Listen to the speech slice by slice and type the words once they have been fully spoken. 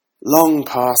Long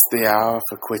past the hour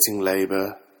for quitting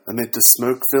labour, amid the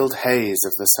smoke-filled haze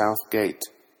of the south gate,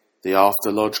 the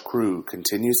after-lodge crew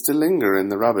continues to linger in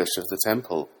the rubbish of the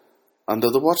temple, under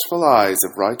the watchful eyes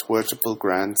of Right Worshipful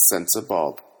Grand Censor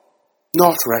Bob.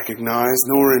 Not recognised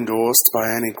nor endorsed by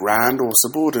any grand or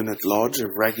subordinate lodge of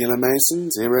regular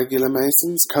Masons, irregular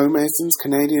Masons, co-Masons,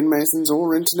 Canadian Masons,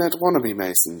 or Internet wannabe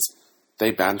Masons, they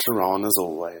banter on as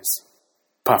always.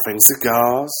 Puffing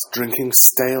cigars, drinking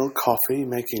stale coffee,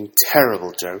 making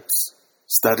terrible jokes,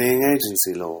 studying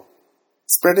agency law,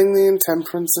 spreading the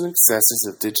intemperance and excesses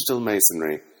of digital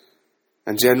masonry,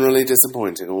 and generally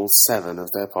disappointing all 7 of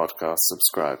their podcast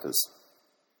subscribers.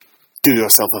 Do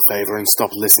yourself a favour and stop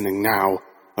listening now.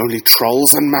 Only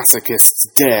trolls and masochists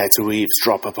dare to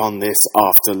eavesdrop upon this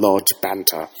after-lodge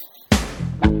banter.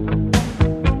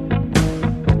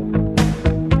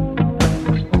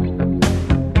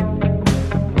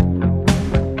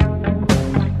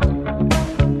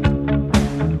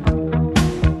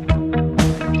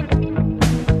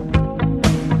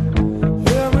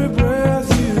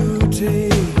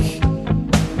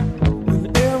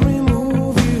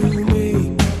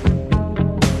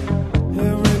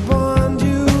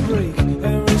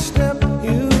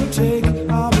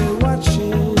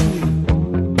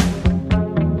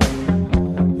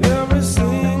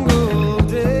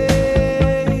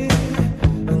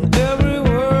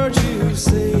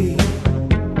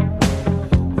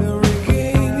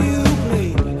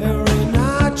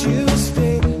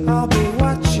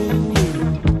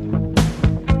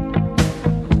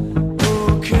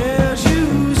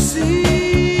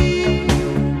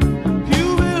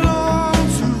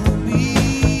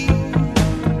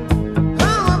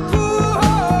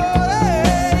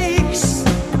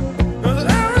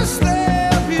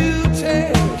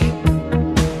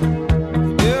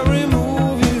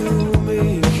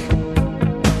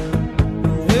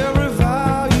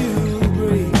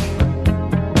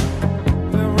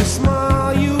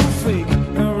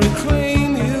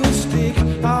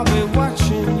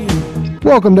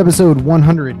 Welcome to episode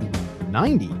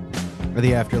 190 of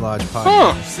the After Lodge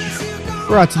podcast.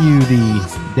 Brought to you the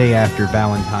day after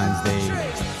Valentine's Day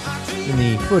in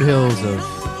the foothills of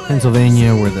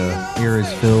Pennsylvania, where the air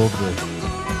is filled with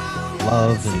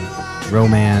love and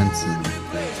romance and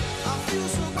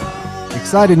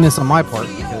excitedness on my part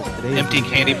because today is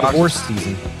divorce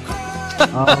season.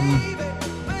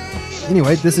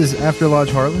 Anyway, this is After Lodge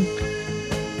Harlan,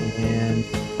 and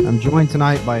I'm joined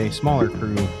tonight by a smaller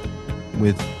crew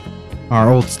with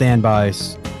our old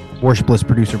standbys, worshipless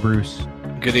producer Bruce.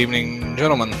 Good evening,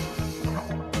 gentlemen.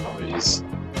 Please.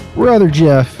 Brother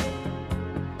Jeff.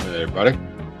 Hey, everybody.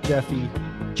 Jeffy.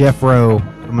 Jeff Rowe.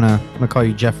 I'm gonna call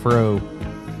you Jeff Rowe.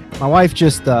 My wife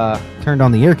just turned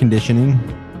on the air conditioning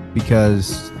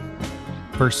because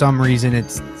for some reason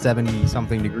it's 70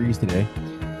 something degrees today.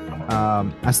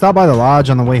 I stopped by the lodge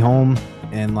on the way home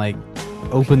and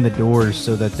opened the doors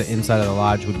so that the inside of the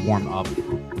lodge would warm up.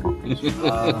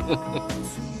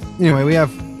 Anyway, we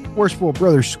have Worshipful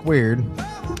Brothers Squared.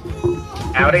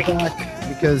 Howdy.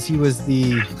 Because he was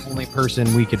the only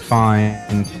person we could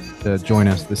find to join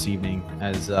us this evening,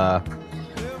 as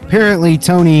apparently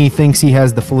Tony thinks he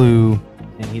has the flu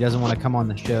and he doesn't want to come on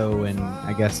the show and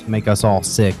I guess make us all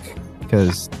sick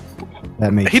because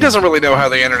that makes he doesn't really know how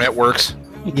the internet works.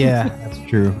 Yeah, that's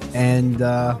true. And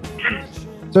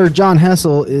Sir John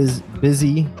Hessel is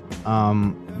busy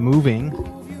moving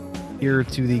here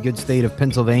to the good state of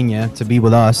Pennsylvania to be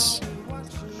with us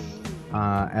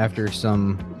after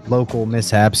some local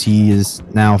mishaps. He is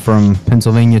now from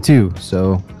Pennsylvania too,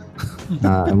 so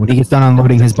when he gets done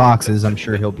unloading his boxes, I'm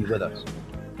sure he'll be with us.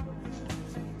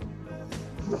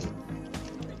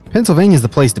 Pennsylvania's the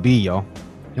place to be, y'all.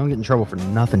 You don't get in trouble for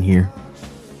nothing here.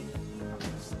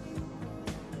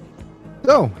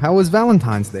 So, how was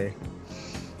Valentine's Day?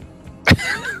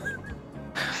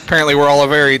 Apparently, we're all a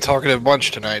very talkative bunch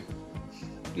tonight.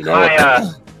 You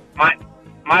know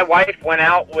my wife went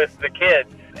out with the kids,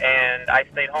 and I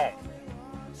stayed home.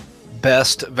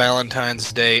 Best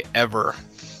Valentine's Day ever.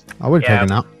 I would have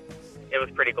taken out. It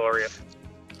was pretty glorious.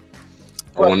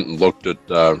 I went and looked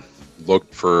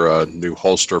for a new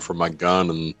holster for my gun,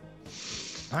 and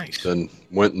Nice. then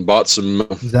went and bought some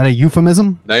Is that a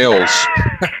euphemism? nails.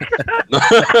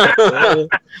 That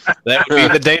would be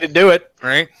the day to do it,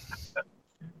 right?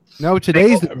 No,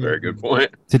 today's A very good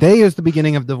point. Today is the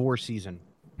beginning of divorce season.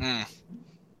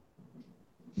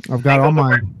 I've got all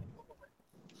my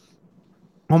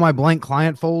blank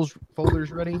client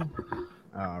folders ready,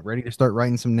 ready to start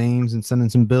writing some names and sending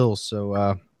some bills.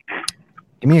 So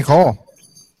give me a call.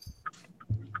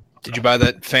 Did you buy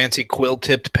that fancy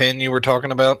quill-tipped pen you were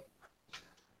talking about?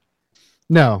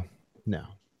 No.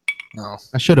 No.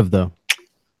 I should have though.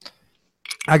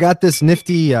 I got this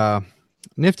nifty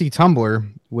tumbler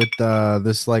with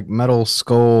this like metal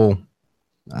skull,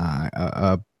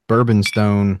 bourbon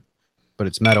stone, but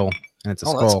it's metal and it's a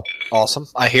skull. Awesome.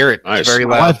 I hear it. Nice. It's very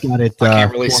My loud. wife got it. I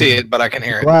can't really see it, but I can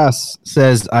hear The it. glass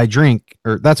says I drink,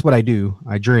 or that's what I do.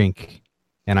 I drink,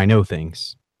 and I know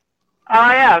things.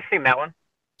 Oh yeah, I've seen that one.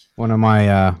 One of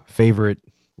my favorite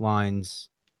lines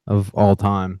of all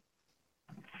time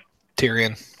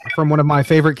Tyrion. from one of my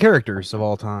favorite characters of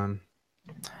all time.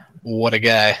 What a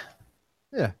guy.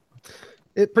 Yeah,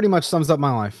 it pretty much sums up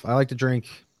my life. I like to drink,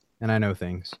 and I know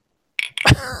things.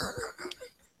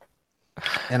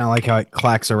 And I like how it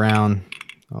clacks around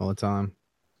all the time.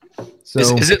 So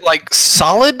Is it like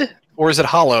solid or is it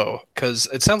hollow? Because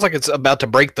it sounds like it's about to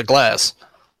break the glass.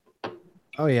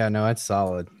 oh yeah, no, that's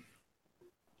solid.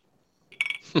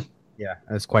 Yeah,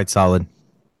 that's quite solid.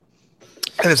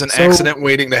 And it's an So- accident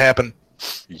waiting to happen.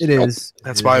 It is.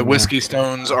 That's It why is, whiskey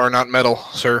stones are not metal,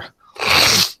 sir.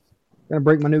 Gonna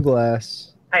break my new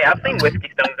glass. Hey, I've seen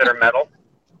whiskey stones that are metal.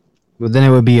 But then it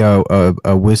would be a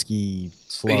whiskey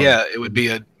slug. Yeah, it would be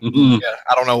a, Mhm.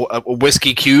 I don't know, a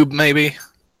whiskey cube maybe.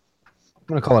 I'm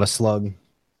gonna call it a slug.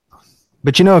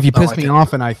 But you know, if you I piss like me it.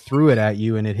 off and I threw it at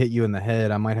you and it hit you in the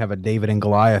head, I might have a David and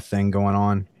Goliath thing going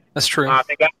on. That's true. I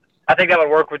think that would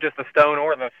work with just the stone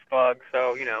or the slug.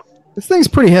 So This thing's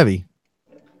pretty heavy.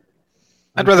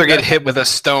 I'd rather get hit with a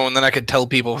stone than I could tell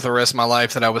people for the rest of my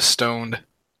life that I was stoned.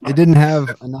 It didn't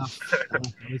have enough.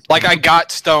 Like I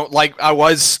got stoned, like I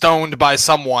was stoned by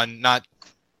someone, not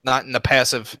in the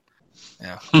passive.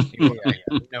 Yeah. Yeah, you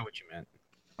know what you meant.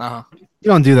 Uh-huh. You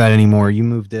don't do that anymore. You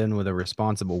moved in with a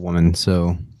responsible woman,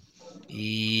 so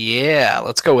Yeah,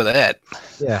 let's go with that.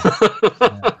 yeah.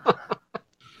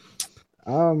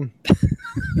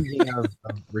 Speaking of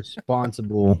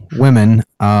responsible women,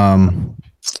 I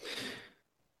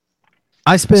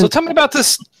spent. So tell me about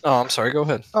this. Oh, I'm sorry. Go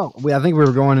ahead. I think we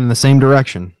were going in the same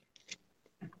direction.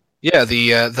 Yeah,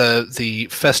 the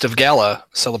festive gala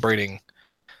celebrating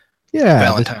Yeah,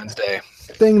 Valentine's Day.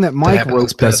 the thing that Mike happened this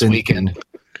roped us past into. weekend.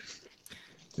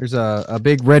 There's a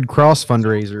big Red Cross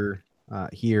fundraiser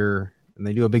here, and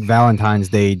they do a big Valentine's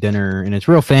Day dinner, and it's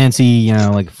real fancy, you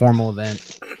know, like a formal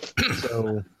event.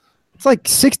 So it's like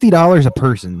 $60 a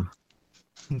person.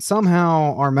 And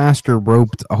somehow our master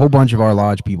roped a whole bunch of our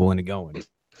lodge people into going.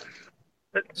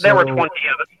 there were So- 20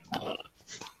 of us.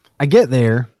 I get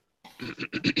there,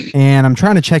 and I'm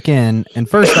trying to check in, and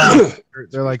first off,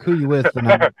 they're like, "Who you with?"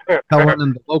 And I'm telling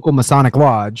them the local Masonic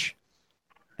lodge,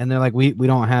 and they're like, "We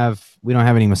don't have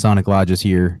any Masonic lodges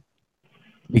here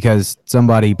because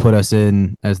somebody put us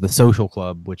in as the social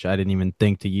club, which I didn't even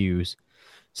think to use."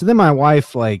 So then my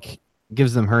wife like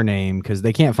gives them her name because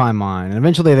they can't find mine, and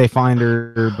eventually they find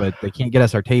her, but they can't get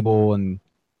us our table and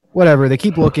whatever. They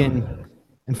keep looking.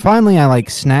 And finally, I like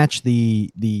snatch the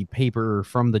paper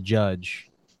from the judge,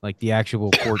 like the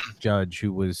actual court judge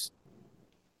who was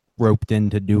roped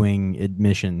into doing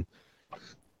admission.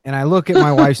 And I look at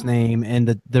my wife's name,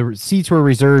 and the seats were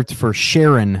reserved for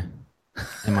Sharon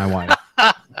and my wife.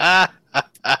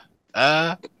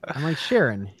 I'm like,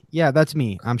 Sharon, yeah, that's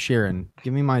me. I'm Sharon.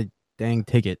 Give me my dang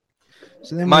ticket.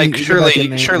 So then Mike, we go back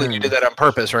in surely there. you did that on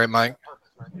purpose, right, Mike?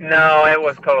 No, it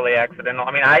was totally accidental.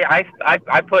 I mean,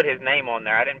 I put his name on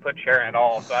there. I didn't put Sharon at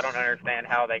all, so I don't understand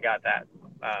how they got that.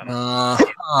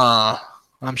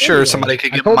 I'm sure Anyway, somebody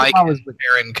could I get told them Mike I and was with-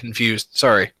 Aaron confused.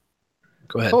 Sorry.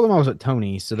 Go I ahead. told them I was at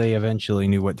Tony's, so they eventually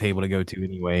knew what table to go to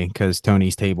anyway, because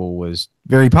Tony's table was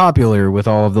very popular with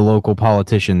all of the local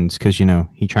politicians, because, you know,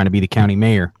 he's trying to be the county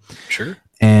mayor. Sure.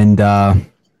 And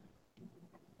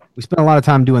we spent a lot of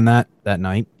time doing that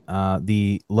night.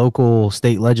 The local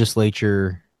state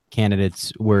legislature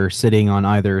candidates were sitting on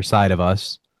either side of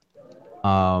us.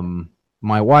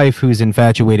 My wife, who's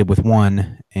infatuated with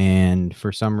one, and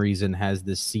for some reason has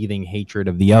this seething hatred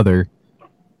of the other,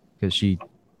 because she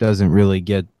doesn't really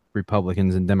get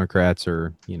Republicans and Democrats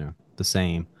are, you know, the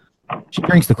same. She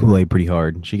drinks the Kool-Aid pretty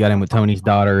hard. She got in with Tony's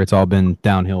daughter. It's all been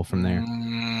downhill from there.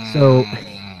 So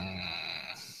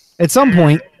at some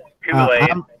point, Kool-Aid.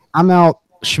 I'm out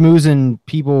schmoozing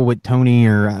people with Tony,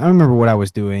 or I don't remember what I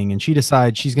was doing, and she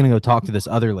decides she's gonna go talk to this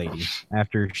other lady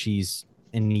after she's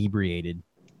inebriated,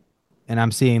 and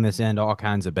I'm seeing this end all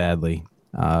kinds of badly.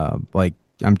 Like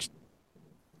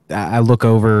I look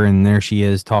over and there she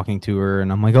is talking to her, and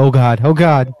I'm like, oh god.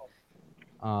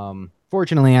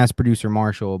 Fortunately, as producer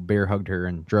Marshall bear hugged her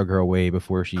and drug her away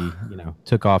before she, you know,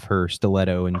 took off her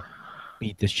stiletto and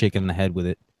beat this chick in the head with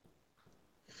it.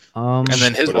 And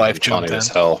then his Would've wife been funny jumped in. as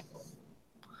hell.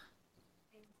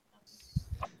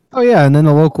 Oh yeah, and then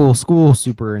the local school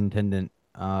superintendent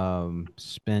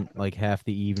spent like half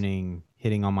the evening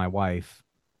hitting on my wife.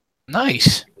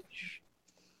 Nice. Which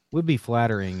would be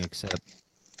flattering, except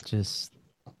just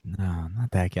no,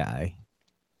 not that guy.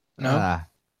 No.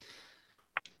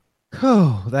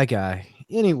 Oh, that guy.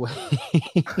 Anyway.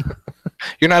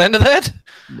 You're not into that?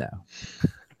 No.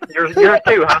 Yours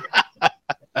too, huh?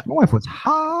 My wife was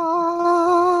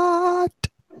hot.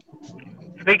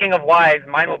 Speaking of wives,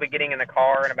 mine will be getting in the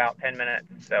car in about 10 minutes.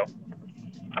 So.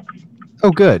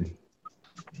 Oh, good.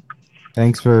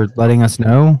 Thanks for letting us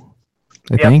know.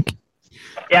 I think.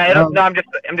 Yeah, no, I'm just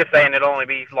saying it'll only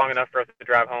be long enough for us to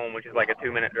drive home, which is like a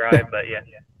 2-minute drive. But yeah.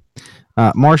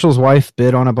 Marshall's wife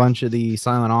bid on a bunch of the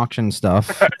silent auction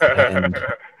stuff, and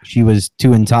she was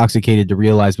too intoxicated to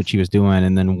realize what she was doing,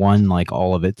 and then won like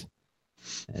all of it,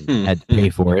 and had to pay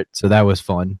for it. So that was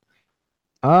fun.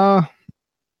 Do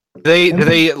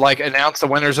they like announce the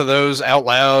winners of those out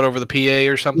loud over the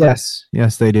PA or something?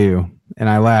 Yes, they do. And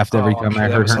I laughed every time I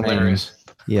heard her name.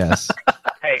 Yes.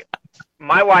 Hey,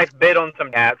 my wife bid on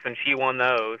some hats and she won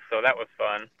those, so that was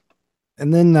fun.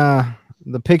 And then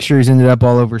the pictures ended up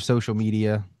all over social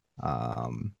media,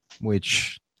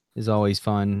 which is always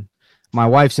fun. My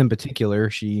wife's in particular,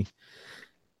 she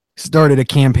started a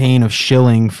campaign of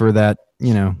shilling for that,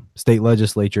 state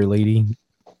legislature lady,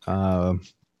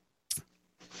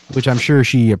 which I'm sure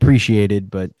she appreciated,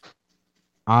 but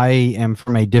I am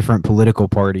from a different political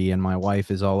party, and my wife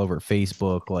is all over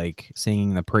Facebook, like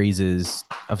singing the praises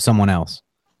of someone else.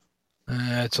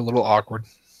 It's a little awkward.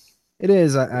 It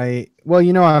is.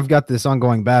 I've got this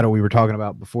ongoing battle we were talking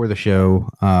about before the show.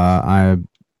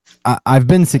 I've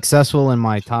been successful in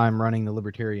my time running the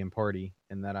Libertarian Party,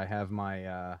 in that I have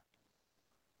my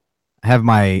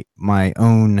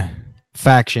own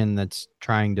faction that's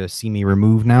trying to see me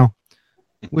removed now,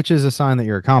 which is a sign that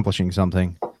you're accomplishing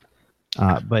something.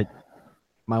 But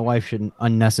my wife shouldn't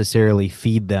unnecessarily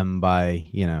feed them by,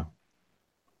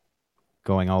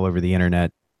 going all over the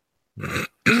internet.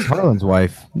 Harlan's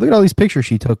wife. Look at all these pictures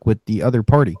she took with the other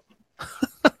party.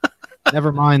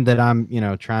 Never mind that I'm,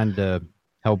 trying to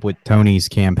help with Tony's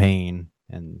campaign,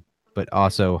 but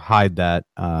also hide that,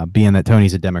 being that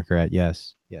Tony's a Democrat.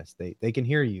 Yes, they can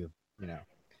hear you,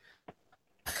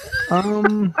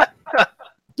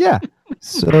 Yeah.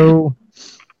 So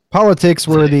politics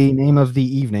were the name of the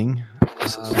evening.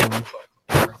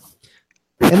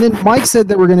 And then Mike said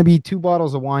that we're going to be 2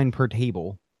 bottles of wine per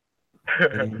table,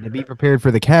 and to be prepared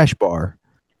for the cash bar.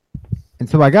 And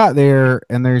so I got there,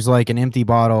 and there's like an empty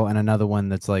bottle and another one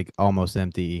that's like almost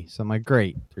empty. So I'm like,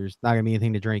 great, there's not going to be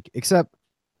anything to drink, except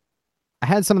I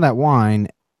had some of that wine,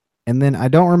 and then I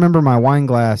don't remember my wine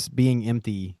glass being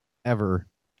empty ever.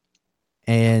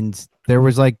 And there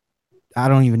was like, I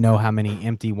don't even know how many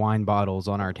empty wine bottles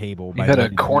on our table. You had a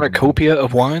cornucopia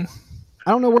of wine?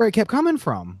 I don't know where it kept coming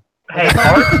from. Hey,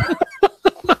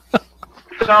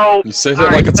 so You say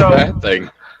that like it's a bad thing.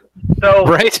 So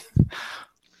Right?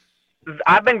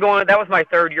 I've been going. That was my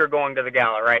 3rd year going to the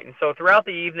gala, right? And so throughout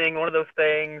the evening, one of those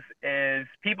things is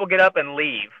people get up and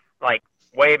leave, like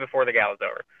way before the gala's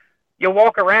over. You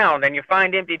walk around and you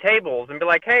find empty tables and be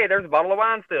like, hey, there's a bottle of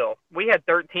wine still. We had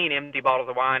 13 empty bottles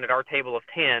of wine at our table of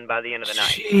 10 by the end of the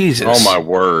night. Jesus. Oh my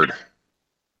word.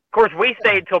 Of course, we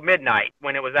stayed till midnight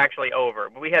when it was actually over,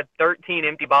 but we had 13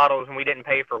 empty bottles and we didn't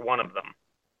pay for one of them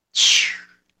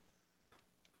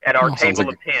at our table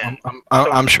of 10.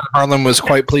 I'm sure Harlan was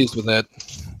quite pleased with that.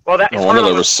 Well, that No wonder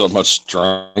there was so much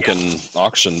drunken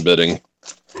auction bidding.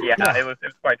 Yeah, it was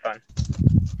quite fun.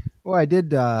 Well, I did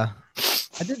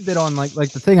bid on like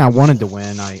the thing I wanted to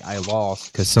win. I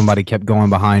lost because somebody kept going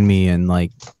behind me and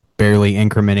like barely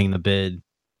incrementing the bid,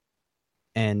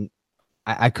 and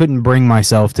I couldn't bring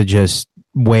myself to just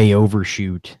way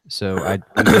overshoot. So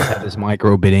we just had this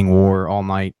micro bidding war all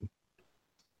night.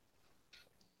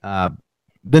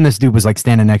 Then this dude was like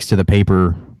standing next to the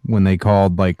paper when they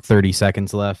called like 30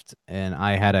 seconds left, and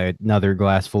I had another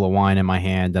glass full of wine in my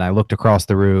hand, and I looked across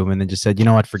the room and then just said, you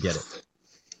know what, forget it.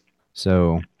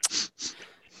 So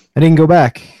I didn't go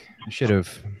back. I should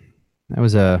have. That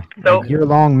was a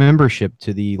year-long membership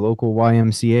to the local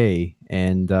YMCA,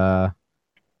 and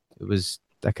it was.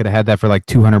 I could have had that for like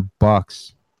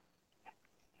 $200.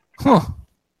 Huh.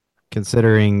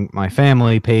 Considering my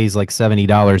family pays like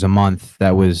 $70 a month,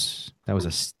 that was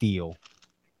a steal.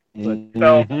 But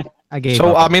I gave.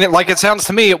 So up. I mean, it sounds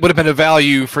to me, it would have been a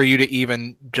value for you to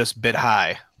even just bid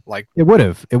high, like It would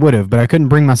have, but I couldn't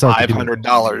bring myself to do it.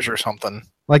 $500 or something.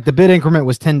 Like the bid increment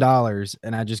was $10,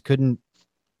 and I just couldn't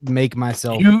make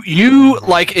myself. You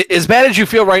like, as bad as you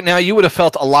feel right now, you would have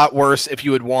felt a lot worse if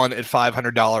you had won at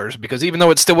 $500, because even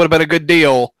though it still would have been a good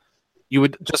deal, you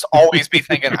would just always be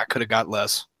thinking, I could have got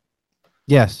less.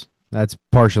 Yes, That's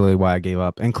partially why I gave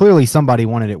up. And clearly somebody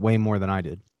wanted it way more than I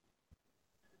did.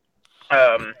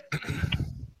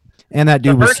 And that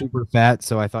dude was super fat,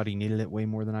 so I thought he needed it way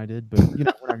more than I did. But we're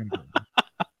not gonna go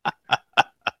there.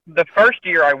 The first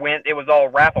year I went, it was all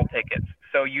raffle tickets.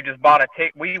 So you just bought a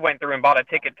ticket. We went through and bought a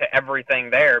ticket to everything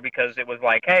there because it was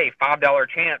like, hey, $5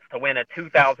 chance to win a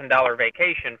 $2,000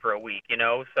 vacation for a week.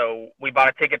 So we bought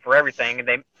a ticket for everything,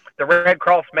 and the Red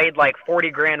Cross made like 40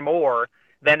 grand more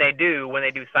than they do when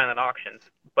they do silent auctions.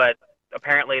 But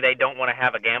apparently they don't want to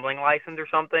have a gambling license or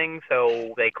something,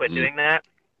 so they quit doing that.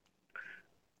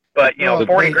 But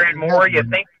 40 grand more, you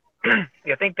think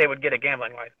they would get a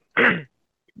gambling license?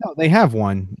 No, they have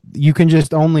one. You can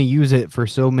just only use it for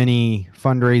so many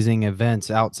fundraising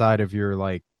events outside of your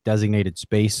like designated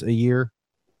space a year,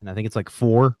 and I think it's like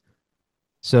 4.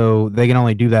 So they can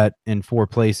only do that in 4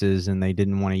 places, and they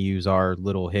didn't want to use our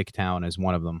little hick town as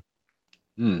one of them.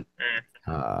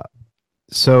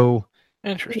 So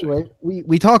interesting. Anyway,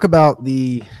 we talk about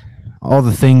all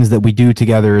the things that we do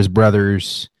together as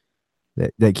brothers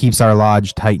that keeps our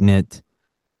lodge tight knit.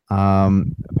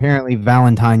 Apparently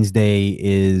Valentine's Day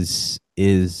is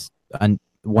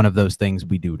one of those things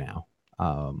we do now.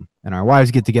 And our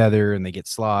wives get together and they get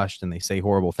sloshed and they say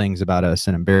horrible things about us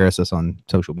and embarrass us on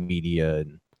social media.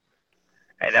 And,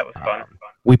 hey, that was fun.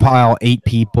 We pile 8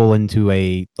 people into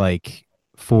a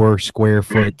 4 square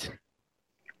foot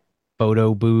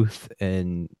photo booth,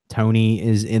 and Tony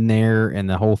is in there, and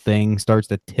the whole thing starts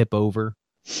to tip over.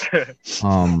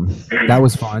 That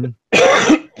was fun.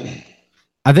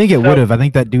 I think it would have. I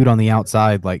think that dude on the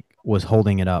outside was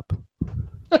holding it up.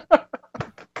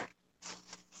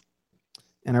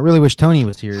 And I really wish Tony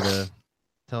was here to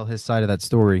tell his side of that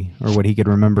story or what he could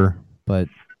remember. But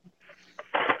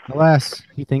alas,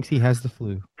 he thinks he has the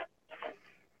flu.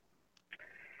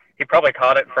 He probably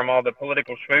caught it from all the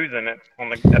political schmoozing at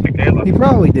the gala. He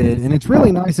probably did. And it's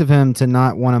really nice of him to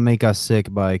not want to make us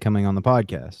sick by coming on the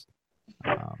podcast.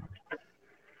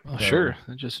 Well, sure.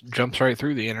 It just jumps right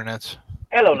through the internets.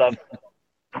 Hello, love.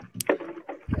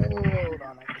 Hold on,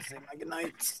 I gotta say my good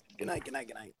nights. Good night.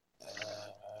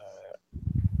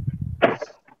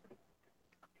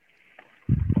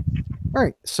 All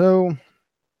right, so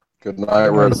Good night,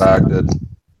 redacted.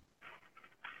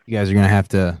 you guys are gonna have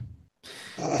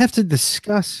to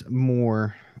discuss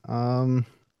more. There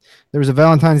was a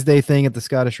Valentine's Day thing at the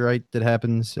Scottish Rite that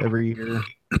happens every year,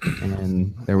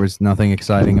 and there was nothing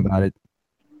exciting about it,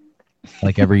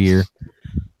 like every year.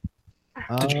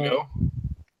 Did you go?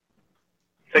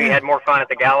 So you had more fun at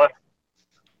the gala?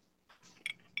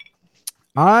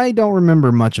 I don't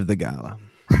remember much of the gala.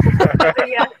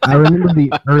 Yeah. I remember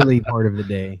the early part of the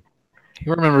day. He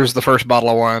remembers the first bottle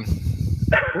of wine.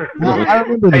 Well, I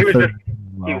remember He the was third.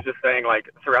 He was just saying,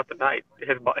 throughout the night,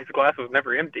 his glass was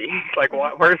never empty. He's like,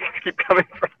 where does this keep coming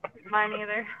from? Mine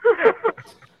either.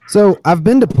 So I've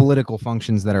been to political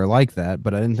functions that are like that,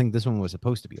 but I didn't think this one was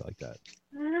supposed to be like that.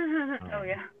 Oh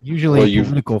yeah. Usually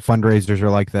political fundraisers are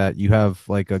like that. You have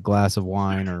a glass of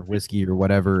wine or whiskey or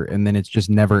whatever, and then it's just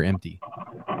never empty.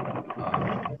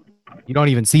 You don't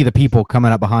even see the people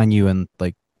coming up behind you and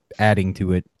adding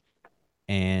to it.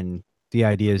 And the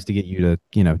idea is to get you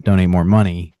to, donate more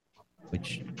money,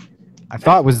 which I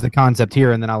thought was the concept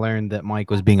here. And then I learned that Mike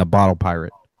was being a bottle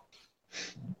pirate.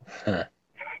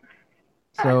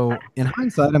 So in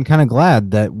hindsight, I'm kind of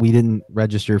glad that we didn't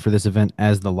register for this event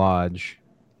as the lodge.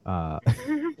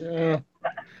 Yeah.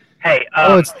 Hey,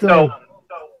 it's still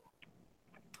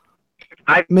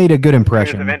I've made a good been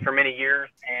impression. to this event for many years,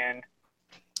 and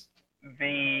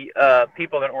the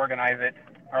people that organize it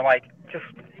are like, just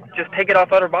take it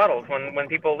off other bottles when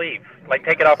people leave.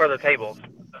 Take it off other tables.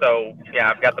 So yeah,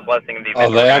 I've got the blessing of the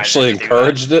event. Oh, they actually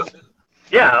encouraged it?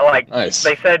 Yeah, nice.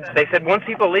 They said once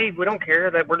people leave, we don't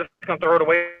care, that we're just gonna throw it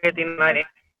away at the end of the night.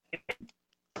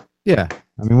 Yeah,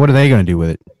 I mean, what are they going to do with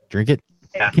it? Drink it?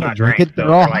 Yeah, it's Can't not drink drink. it. They're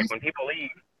So all when people leave,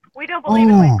 We don't believe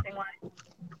in wasting wine.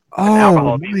 Oh,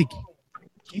 alcohol Mike,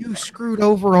 you screwed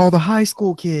over all the high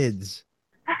school kids.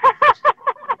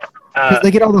 Because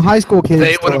they get all the high school kids.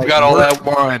 They would have got all that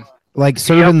wine.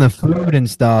 Serving the food and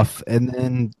stuff, and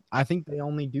then I think they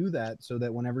only do that so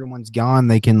that when everyone's gone,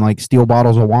 they can steal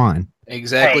bottles of wine.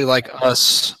 Exactly like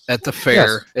us at the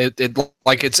fair. Yes.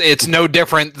 It's no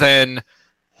different than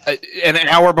an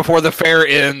hour before the fair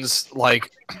ends. I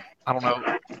don't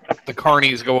know, the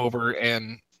carnies go over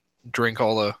and drink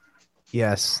all the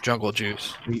jungle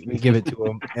juice. We give it to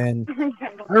them. And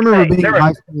I remember being in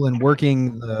high school and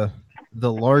working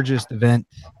the largest event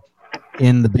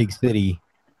in the big city,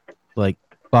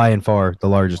 by and far the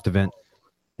largest event.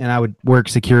 And I would work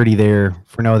security there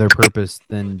for no other purpose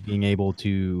than being able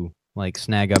to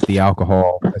snag up the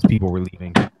alcohol as people were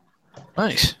leaving.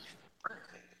 Nice.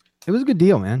 It was a good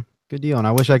deal, man. Good deal. And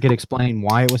I wish I could explain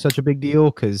why it was such a big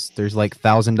deal, because there's like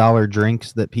 $1,000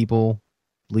 drinks that people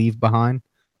leave behind.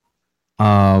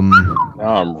 Now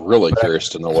I'm really curious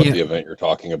to know what the event you're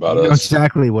talking about I know is.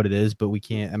 exactly what it is, but we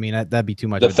can't. I mean, that'd be too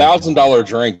much. The $1,000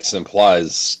 drinks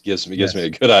gives me a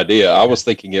good idea. I was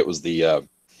thinking it was the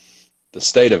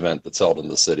state event that's held in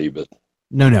the city, but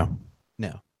no,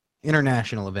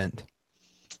 international event.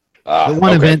 the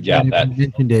one event yeah, that that. if you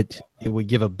mentioned it would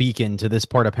give a beacon to this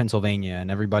part of Pennsylvania,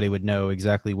 and everybody would know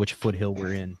exactly which foothill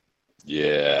we're in.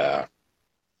 Yeah,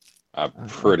 I'm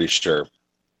pretty sure.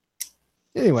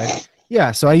 Anyway,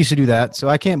 yeah, so I used to do that. So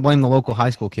I can't blame the local high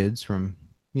school kids from,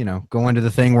 going to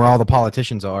the thing where all the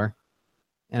politicians are.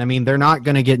 And I mean, they're not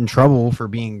going to get in trouble for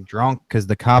being drunk because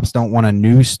the cops don't want a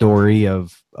news story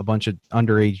of a bunch of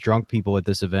underage drunk people at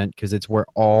this event because it's where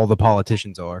all the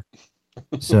politicians are.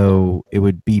 So it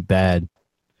would be bad.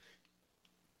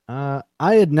 I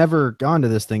had never gone to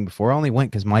this thing before. I only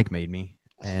went because Mike made me.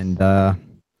 And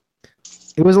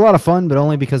it was a lot of fun, but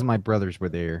only because my brothers were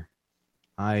there.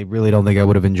 I really don't think I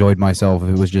would have enjoyed myself if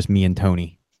it was just me and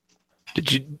Tony.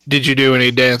 Did you do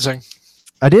any dancing?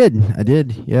 I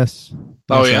did, yes.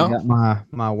 Oh, Yes, yeah? I got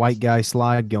my white guy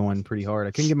slide going pretty hard.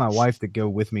 I couldn't get my wife to go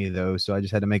with me, though, so I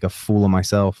just had to make a fool of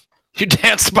myself. You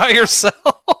danced by yourself?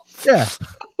 Yeah.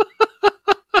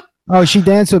 Oh, she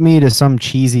danced with me to some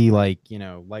cheesy, light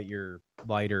your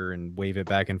lighter and wave it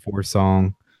back and forth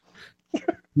song.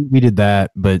 We did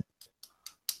that, but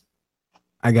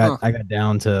I got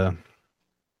down to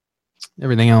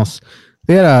everything else.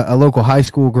 We had a local high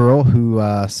school girl who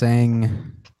sang.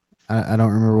 I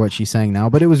don't remember what she sang now,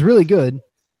 but it was really good.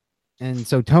 And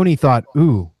so Tony thought,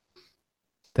 ooh,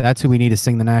 that's who we need to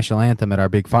sing the national anthem at our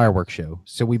big fireworks show.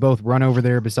 So we both run over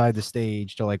there beside the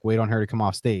stage to wait on her to come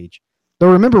off stage.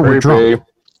 Though remember, we're drunk.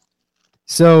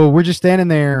 So we're just standing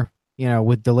there,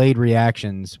 with delayed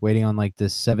reactions, waiting on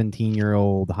this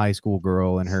 17-year-old high school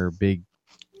girl in her big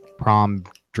prom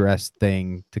dress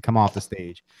thing to come off the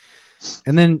stage.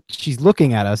 And then she's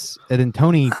looking at us, and then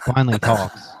Tony finally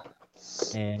talks.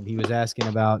 And he was asking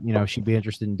about, she'd be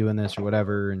interested in doing this or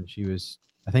whatever. And she was,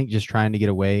 I think, just trying to get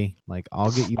away.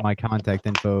 I'll get you my contact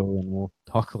info and we'll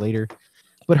talk later.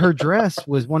 But her dress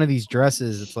was one of these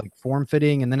dresses. It's form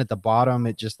fitting. And then at the bottom,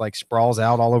 it just sprawls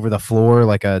out all over the floor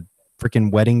like a freaking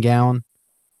wedding gown.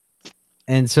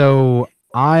 And so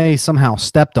I somehow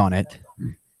stepped on it.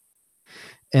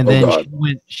 And then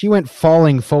she went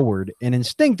falling forward. And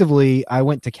instinctively, I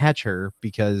went to catch her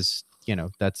because,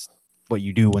 that's what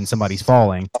you do when somebody's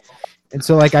falling. And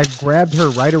so I grabbed her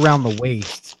right around the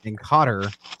waist and caught her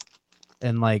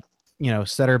and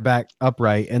set her back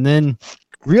upright and then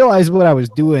realized what I was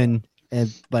doing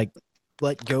and let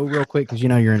go real quick because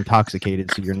you're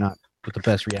intoxicated, so you're not with the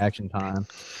best reaction time. And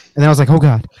then I was like, oh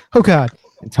god.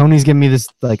 And Tony's giving me this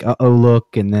uh-oh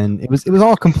look, and then it was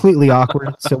all completely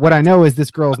awkward. So what I know is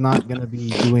this girl's not gonna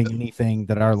be doing anything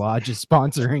that our lodge is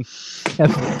sponsoring.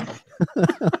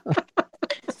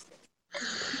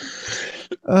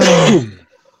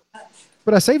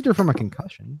 But I saved her from a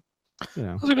concussion.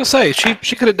 I was gonna say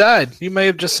she could have died. You may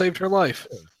have just saved her life.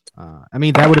 I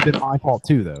mean, that would have been my fault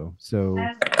too, though. So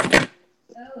yeah,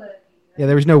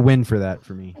 there was no win for that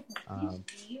for me.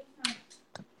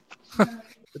 But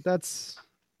that's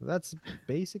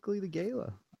basically the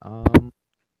gala.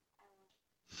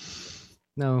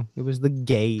 No, it was the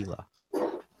gala,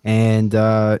 and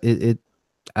it.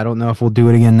 I don't know if we'll do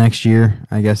it again next year.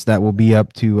 I guess that will be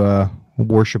up to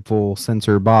worshipful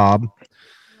censor Bob.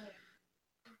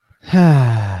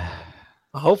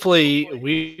 Hopefully,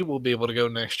 we will be able to go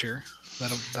next year.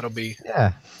 That'll be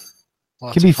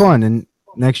Could be fun. And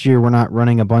next year we're not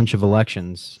running a bunch of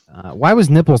elections. Why was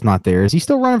Nipples not there? Is he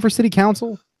still running for city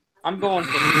council? I'm going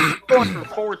for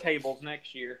 4 tables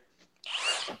next year.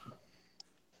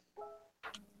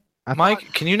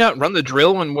 Mike, can you not run the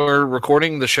drill when we're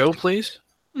recording the show, please?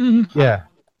 Mm-hmm. Yeah.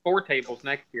 4 tables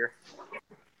next year.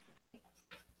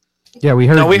 Yeah, we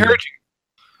heard. No, we heard you.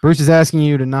 Bruce is asking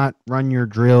you to not run your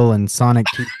drill and sonic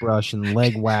toothbrush and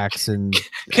leg wax and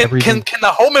everything. Can the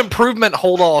home improvement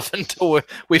hold off until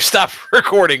we've stopped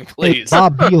recording, please? Hey,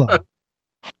 Bob Vila,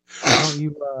 don't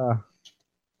you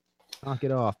knock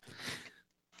it off?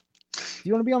 Do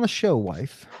you want to be on the show,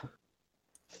 wife?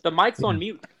 The mic's on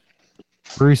mute.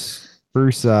 Bruce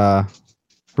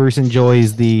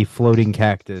enjoys the floating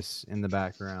cactus in the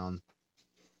background.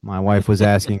 My wife was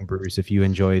asking Bruce if you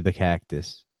enjoy the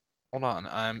cactus. Hold on.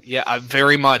 I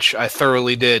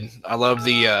thoroughly did. I love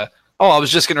the I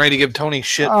was just getting ready to give Tony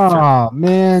shit. Oh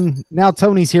man. Now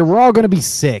Tony's here. We're all gonna be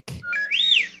sick.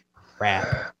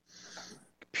 Crap.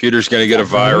 Computer's gonna get a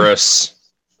virus.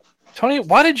 Tony,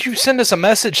 why did you send us a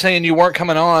message saying you weren't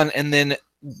coming on, and then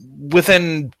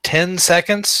within 10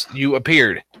 seconds you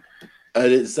appeared? I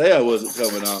didn't say I wasn't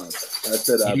coming on. I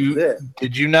said I did.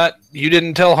 Did you not? You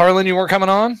didn't tell Harlan you weren't coming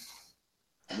on?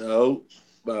 No,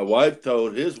 my wife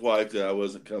told his wife that I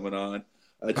wasn't coming on.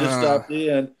 I just stopped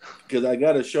in because I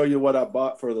got to show you what I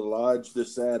bought for the lodge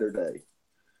this Saturday.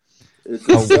 It's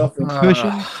a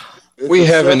cushion. We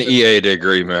have an EA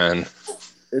degree, man.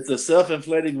 It's a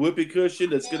self-inflating whoopee cushion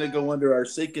that's going to go under our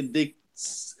senior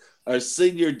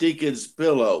deacon's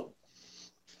pillow.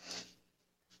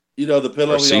 You know the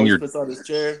pillow he always puts on his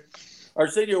chair? Our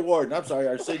senior warden. I'm sorry,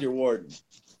 our senior warden.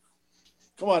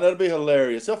 Come on, that'll be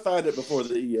hilarious. He'll find it before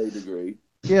the EA degree.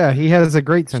 Yeah, he has a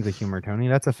great sense of humor, Tony.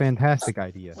 That's a fantastic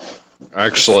idea.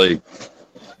 Actually,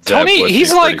 Tony,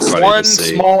 he's like one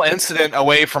small incident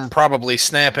away from probably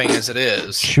snapping as it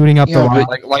is. Shooting up the line.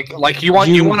 Like you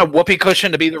want a whoopee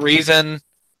cushion to be the reason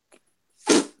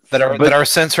that our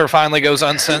censor finally goes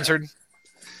uncensored?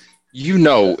 You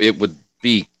know it would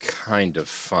be kind of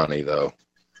funny though.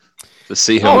 To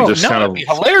see him it'd be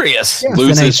hilarious.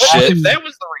 Lose his shit. If that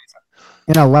was the reason.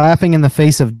 In a laughing in the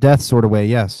face of death sort of way,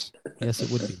 yes. Yes,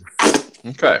 it would be.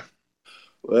 Okay.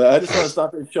 Well, I just want to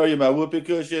stop and show you my whoopee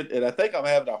cushion, and I think I'm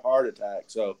having a heart attack,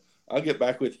 so I'll get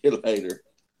back with you later.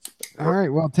 All right,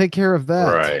 well, take care of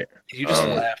that. Right. You just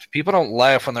laughed. People don't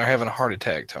laugh when they're having a heart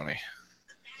attack, Tony.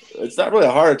 It's not really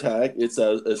a heart attack. It's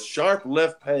a sharp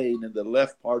left pain in the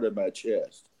left part of my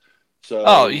chest. So.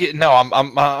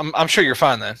 I'm sure you're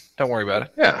fine then. Don't worry about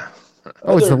it. Yeah.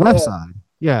 Oh, it's the left side.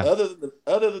 Yeah.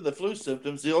 Other than the flu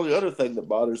symptoms, the only other thing that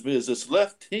bothers me is this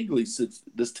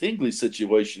tingly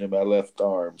situation in my left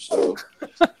arm. So,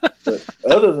 but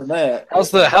other than that,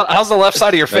 how's the left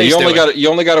side of your face? You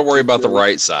only got to worry about the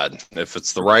right side. If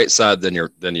it's the right side, then you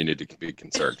need to be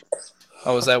concerned.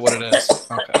 Oh, is that what it is?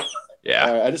 Okay. Yeah.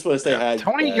 All right, I just want to say hi.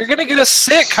 Tony, you're gonna get us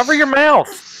sick. Cover your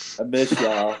mouth. I miss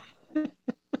y'all.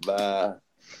 Bye.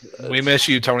 We miss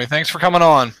you, Tony. Thanks for coming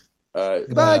on. All right.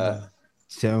 Bye.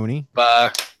 Tony. Bye.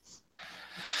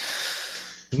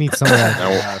 You need some of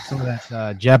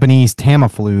that Japanese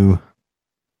Tamiflu.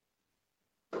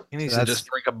 He needs to just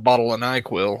drink a bottle of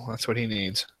NyQuil. That's what he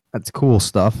needs. That's cool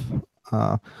stuff.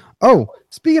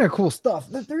 Speaking of cool stuff,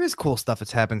 there is cool stuff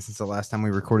that's happened since the last time we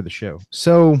recorded the show.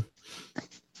 So,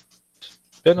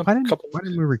 why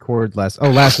didn't we record last?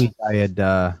 Oh, last week I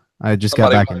had just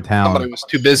got back in town. Somebody was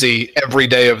too busy every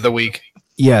day of the week.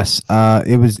 Yes,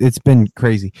 it's been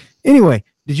crazy. Anyway,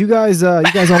 did you guys all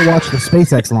watch the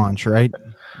SpaceX launch, right?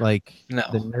 Like no.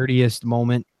 The nerdiest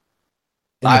moment.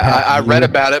 I read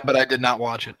about it, but I did not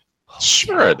watch it.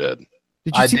 Sure, I did.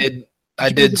 I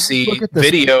did see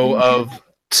video of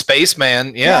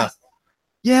Spaceman. Yeah.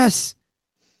 Yes.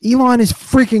 Elon is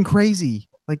freaking crazy,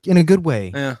 like in a good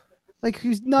way. Yeah. Like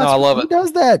who's nuts? No, I love it. Who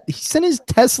does that? He sent his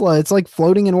Tesla. It's like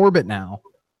floating in orbit now.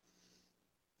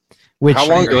 Which how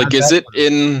long? Like, is it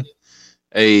in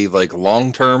a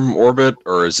long-term orbit,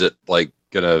 or is it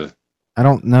gonna? I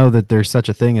don't know that there's such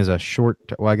a thing as a short.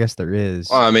 Well, I guess there is.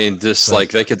 Well, I mean, just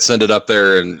they could send it up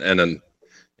there and then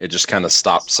it just kind of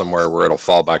stops somewhere where it'll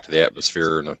fall back to the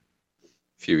atmosphere in a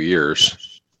few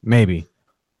years. Maybe.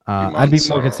 I'd be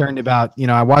more concerned about,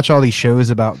 I watch all these shows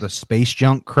about the space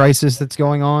junk crisis that's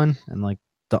going on and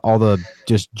all the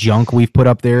just junk we've put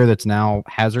up there that's now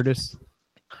hazardous.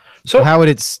 So how would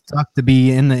it suck to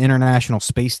be in the International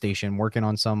Space Station working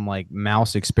on some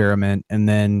mouse experiment, and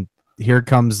then here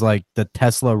comes the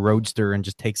Tesla Roadster and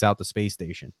just takes out the space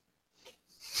station?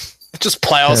 It just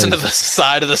plows into the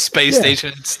side of the space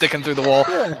station, sticking through the wall.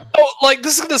 Yeah. Oh,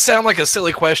 this is going to sound like a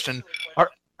silly question.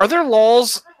 Are there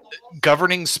laws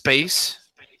governing space?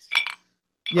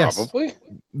 Yes. Probably.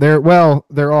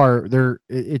 There are.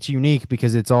 It's unique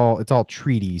because it's all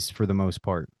treaties for the most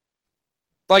part.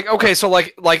 Okay, so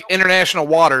international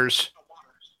waters.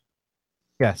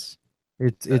 Yes.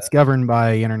 It's governed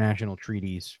by international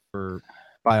treaties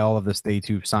by all of the states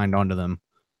who've signed onto them,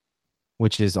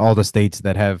 which is all the states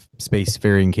that have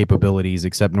spacefaring capabilities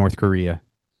except North Korea.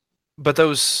 But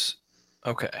those,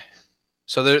 okay.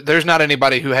 So there's not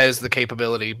anybody who has the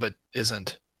capability but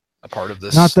isn't a part of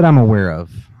this. Not that I'm aware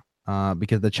of,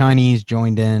 because the Chinese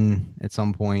joined in at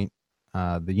some point.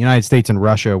 The United States and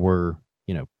Russia were,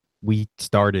 we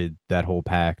started that whole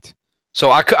pact. So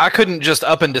I couldn't just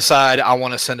up and decide I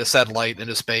want to send a satellite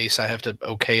into space. I have to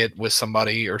okay it with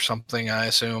somebody or something, I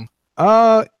assume.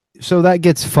 So that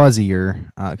gets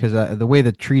fuzzier because the way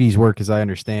the treaties work, as I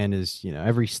understand, is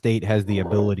every state has the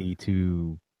ability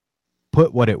to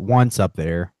put what it wants up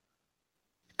there.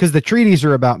 Because the treaties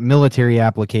are about military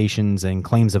applications and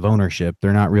claims of ownership.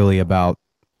 They're not really about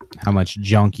how much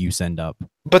junk you send up.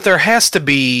 But there has to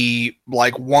be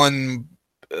like one,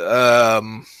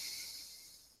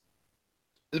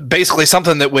 basically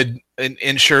something that would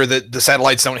ensure that the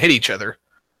satellites don't hit each other.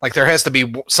 Like there has to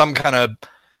be some kind of,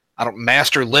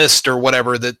 master list or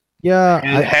whatever that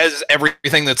has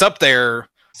everything that's up there.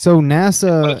 So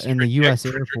NASA and the U.S.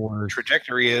 Air Force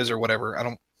trajectory is or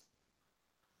whatever.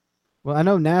 Well, I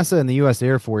know NASA and the U.S.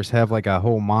 Air Force have like a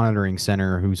whole monitoring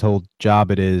center whose whole job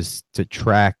it is to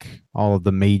track all of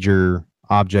the major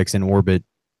objects in orbit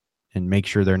and make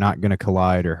sure they're not going to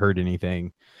collide or hurt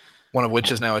anything. One of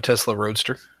which is now a Tesla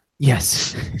Roadster.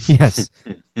 Yes. Yes.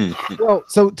 Well,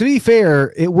 so to be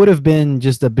fair, it would have been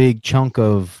just a big chunk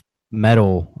of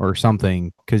metal or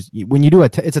something, because when you do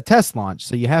it's a test launch,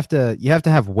 so you have to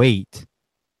have weight.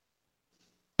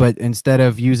 But instead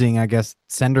of using, I guess,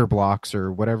 cinder blocks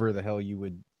or whatever the hell you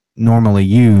would normally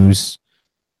use,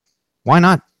 why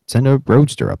not send a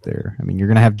Roadster up there? I mean, you're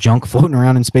going to have junk floating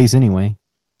around in space anyway.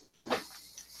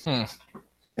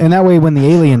 And that way, when the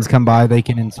aliens come by, they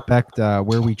can inspect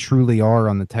where we truly are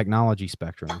on the technology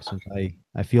spectrum. Since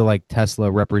I feel like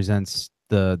Tesla represents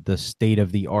the state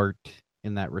of the art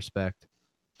in that respect.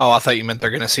 Oh, I thought you meant they're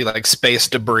going to see like space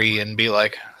debris and be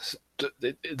like,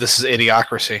 this is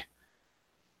idiocracy.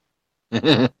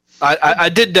 I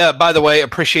did, by the way,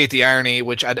 appreciate the irony,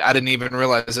 which I didn't even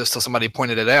realize this till somebody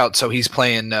pointed it out. So he's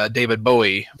playing David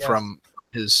Bowie from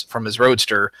his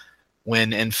Roadster,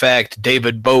 when in fact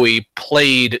David Bowie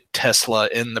played Tesla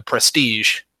in The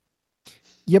Prestige.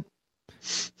 Yep.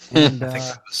 And I think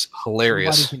that was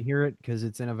hilarious. Nobody can hear it because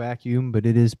it's in a vacuum, but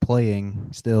it is playing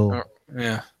still.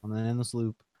 Yeah. On an endless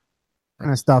loop.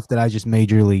 Kind of stuff that I just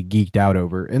majorly geeked out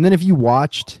over. And then if you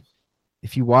watch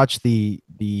the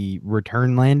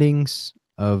return landings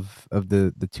of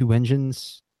the two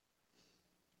engines,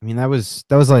 I mean that was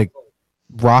like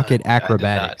rocket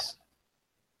acrobatics.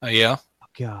 Oh yeah. Oh,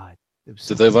 God.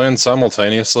 Did they land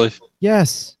simultaneously?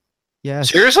 Yes. Yes.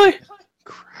 Seriously?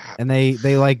 And they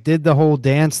like did the whole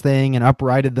dance thing and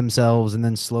uprighted themselves and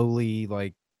then slowly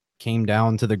like came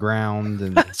down to the ground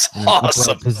and That's in an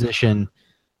awesome. upright position.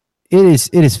 It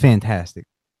is fantastic.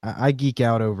 I geek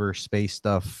out over space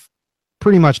stuff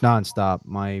pretty much nonstop.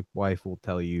 My wife will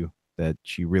tell you that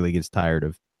she really gets tired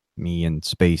of me and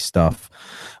space stuff.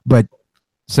 But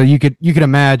so you could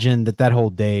imagine that whole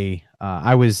day.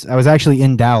 I was actually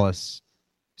in Dallas,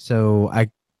 so I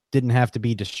didn't have to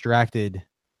be distracted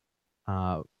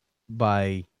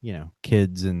by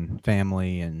kids and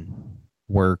family and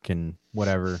work and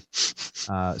whatever.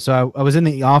 So I was in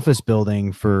the office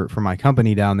building for my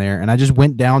company down there, and I just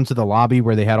went down to the lobby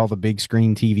where they had all the big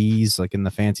screen TVs, like in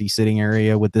the fancy sitting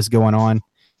area with this going on.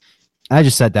 I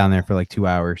just sat down there for like 2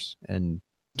 hours and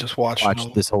just watched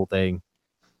this whole thing.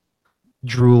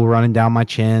 Drool running down my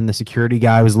chin. The security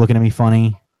guy was looking at me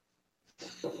funny.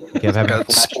 Like, I've had a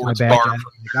flash in my bag. Like,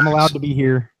 I'm allowed to be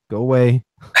here. Go away.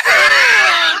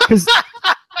 Because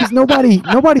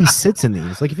nobody sits in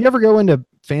these. Like if you ever go into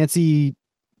fancy,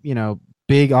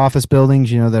 big office buildings,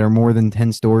 that are more than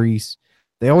 10 stories,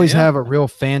 they always have a real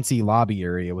fancy lobby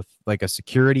area with like a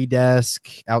security desk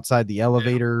outside the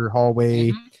elevator hallway.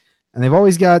 Mm-hmm. And they've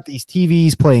always got these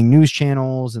TVs playing news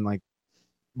channels and like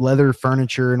leather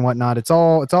furniture and whatnot. It's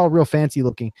all real fancy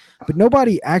looking, but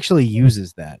nobody actually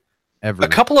uses that ever. A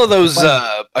couple of those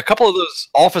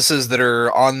offices that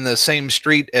are on the same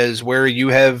street as where you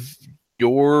have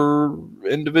your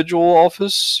individual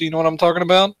office, you know what I'm talking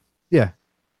about? Yeah.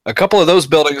 A couple of those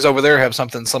buildings over there have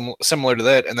something similar to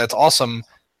that, and that's awesome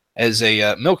as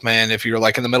a milkman. If you're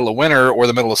like in the middle of winter or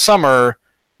the middle of summer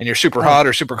and you're super hot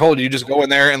or super cold, you just go in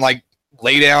there and like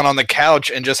lay down on the couch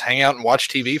and just hang out and watch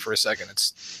TV for a second.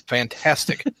 It's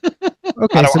fantastic.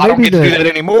 Okay, I don't get to do that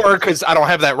anymore because I don't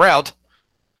have that route.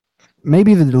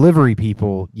 Maybe the delivery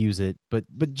people use it, but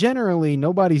generally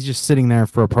nobody's just sitting there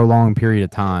for a prolonged period of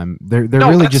time. They're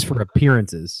really just for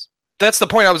appearances. That's the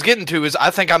point I was getting to. Is I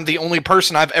think I'm the only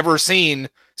person I've ever seen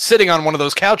sitting on one of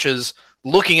those couches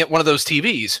looking at one of those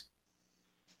TVs.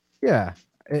 Yeah.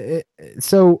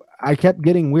 So I kept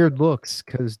getting weird looks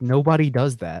because nobody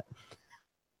does that.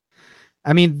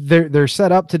 I mean, they're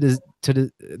set up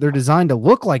they're designed to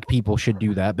look like people should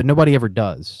do that, but nobody ever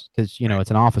does because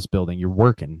it's an office building. You're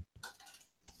working.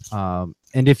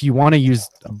 And if you want to use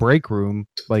a break room,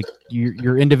 like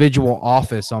your individual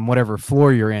office on whatever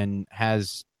floor you're in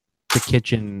has the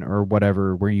kitchen or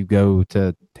whatever where you go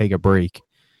to take a break.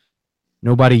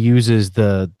 Nobody uses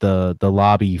the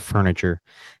lobby furniture.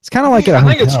 It's kind of like I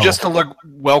think it's just to look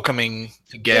welcoming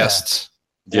to guests.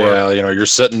 Yeah, you're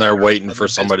sitting there waiting for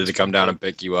somebody to come down and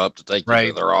pick you up to take you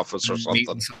to their office or something.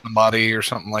 Meeting somebody or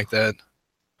something like that.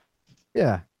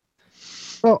 Yeah.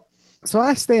 Well, So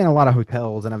I stay in a lot of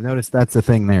hotels, and I've noticed that's the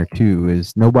thing there too.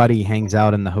 Is nobody hangs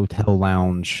out in the hotel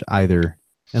lounge either,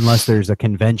 unless there's a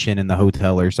convention in the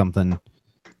hotel or something.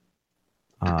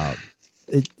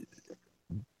 It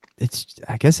it's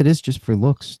I guess it is just for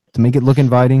looks to make it look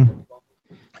inviting.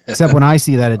 Except when I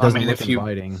see that, it I doesn't mean, look if you-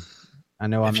 inviting. I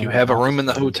know If you have a room in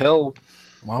the hotel,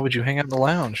 why would you hang out in the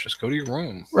lounge? Just go to your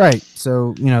room. Right.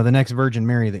 So, the next Virgin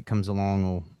Mary that comes along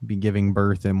will be giving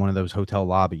birth in one of those hotel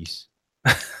lobbies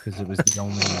because it was the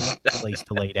only place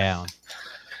to lay down.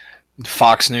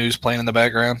 Fox News playing in the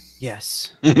background.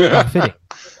 Yes. How fitting.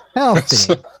 How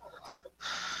fitting.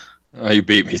 Oh, you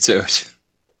beat me to it.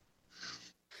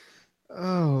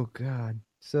 Oh, God.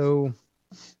 So,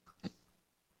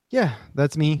 yeah,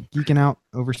 that's me geeking out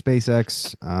over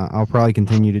SpaceX. I'll probably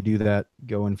continue to do that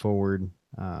going forward.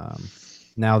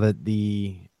 Now that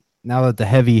the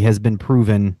Heavy has been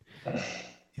proven,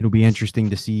 it'll be interesting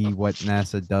to see what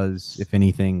NASA does, if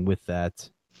anything, with that.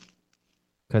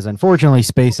 Because unfortunately,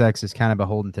 SpaceX is kind of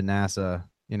beholden to NASA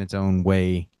in its own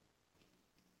way.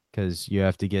 Because you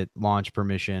have to get launch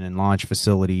permission and launch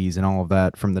facilities and all of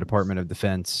that from the Department of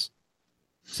Defense.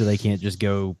 So they can't just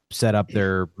go set up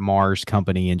their Mars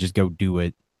company and just go do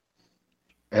it.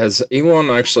 Has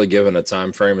Elon actually given a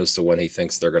time frame as to when he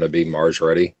thinks they're going to be Mars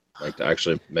ready? Like to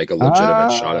actually make a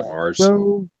legitimate shot at Mars?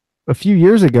 So a few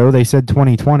years ago, they said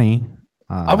 2020.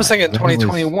 I was thinking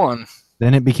 2021.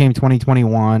 Then it became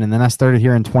 2021, and then I started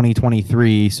hearing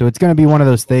 2023. So it's going to be one of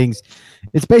those things.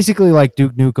 It's basically like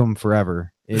Duke Nukem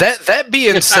Forever. That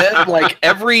being said, like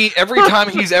every time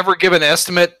he's ever given an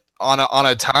estimate on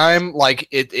a time, like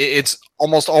it's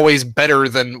almost always better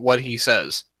than what he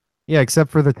says. Yeah,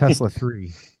 except for the Tesla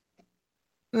 3.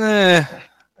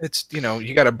 It's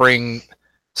you got to bring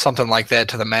something like that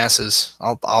to the masses.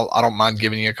 I don't mind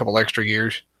giving you a couple extra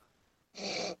years.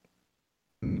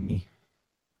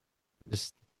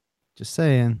 Just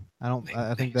saying.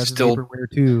 I think that's Still vaporware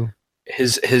too.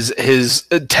 His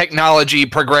technology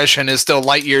progression is still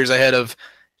light years ahead of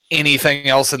anything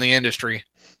else in the industry.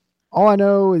 All I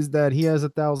know is that he has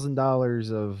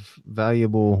 $1,000 of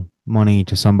valuable money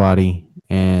to somebody,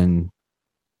 and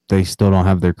they still don't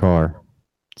have their car.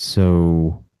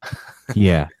 So,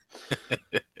 yeah.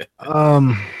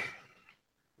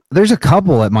 There's a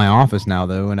couple at my office now,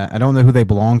 though, and I don't know who they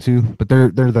belong to, but they're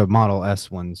the Model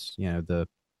S ones, the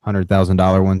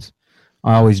 $100,000 ones.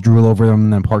 I always drool over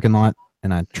them in the parking lot,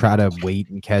 and I try to wait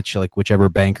and catch like whichever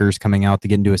banker's coming out to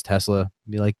get into his Tesla.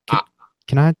 Be like,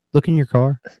 can I look in your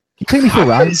car? Can you take me for a I've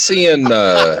ride? been seeing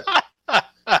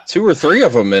 2 or 3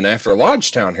 of them in after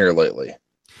Lodgetown here lately.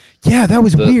 Yeah, that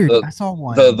was weird. I saw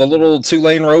one. The little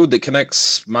 2-lane road that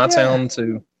connects my town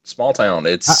to small town.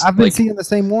 I've been seeing the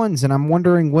same ones, and I'm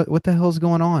wondering what the hell's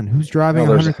going on. Who's driving a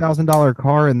 $100,000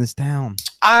 car in this town?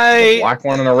 A black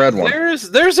one and a red one.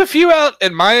 There's a few out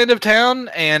in my end of town,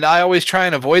 and I always try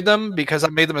and avoid them because I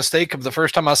made the mistake of the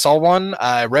first time I saw one,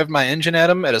 I revved my engine at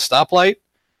them at a stoplight.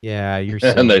 Yeah, you're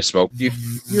silly. And they smoked.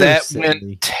 That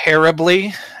went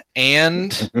terribly,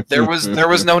 and there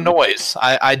was no noise.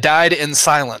 I died in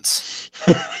silence.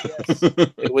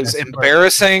 It was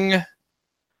embarrassing.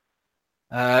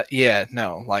 I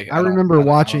remember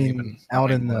watching out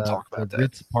in the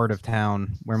Ritz part of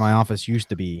town where my office used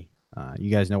to be. You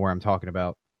guys know where I'm talking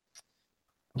about.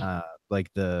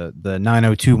 Like the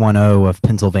 90210 of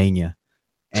Pennsylvania.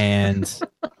 And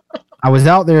I was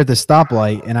out there at the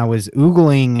stoplight, and I was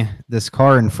oogling this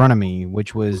car in front of me,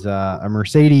 which was a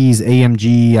Mercedes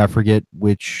AMG. I forget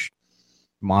which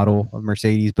model of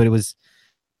Mercedes, but it was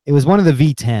one of the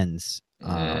V10s.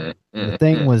 The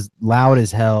thing was loud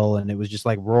as hell, and it was just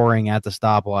like roaring at the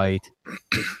stoplight.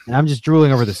 And I'm just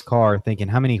drooling over this car, thinking,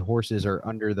 how many horses are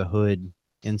under the hood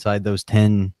inside those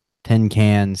 10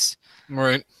 cans?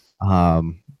 Right.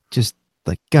 Just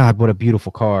like, God, what a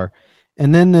beautiful car.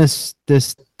 And then this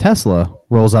Tesla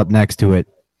rolls up next to it,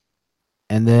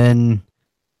 and then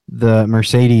the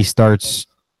Mercedes starts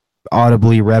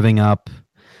audibly revving up.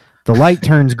 The light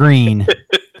turns green.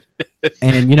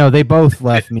 And they both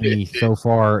left me so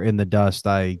far in the dust.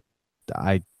 I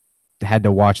had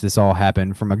to watch this all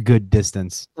happen from a good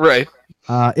distance. Right.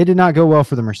 It did not go well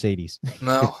for the Mercedes.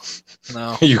 No.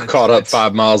 You caught up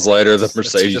 5 miles later. The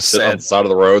Mercedes sitting on the side of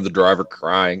the road. The driver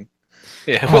crying.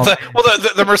 Yeah.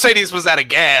 The Mercedes was out of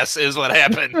gas, is what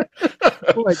happened.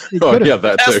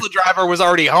 That Tesla too. driver was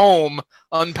already home,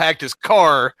 unpacked his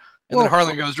car, and then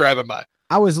Harlan goes driving by.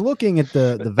 I was looking at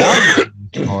the value of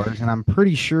these cars, and I'm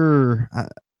pretty sure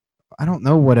I don't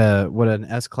know what an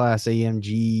S-Class AMG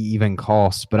even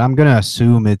costs, but I'm gonna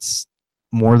assume it's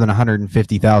more than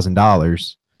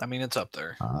 $150,000. I mean, it's up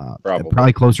there.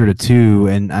 Probably closer to 2,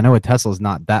 and I know a Tesla's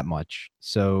not that much.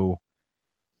 So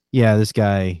Yeah, this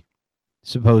guy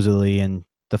supposedly in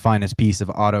the finest piece of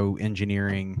auto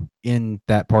engineering in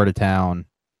that part of town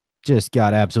just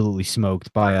got absolutely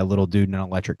smoked by a little dude in an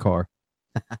electric car.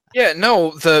 Yeah,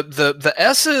 no, the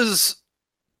S's,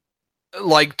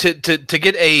 like, to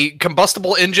get a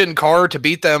combustible engine car to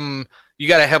beat them, you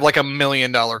got to have like $1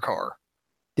 million car.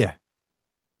 Yeah.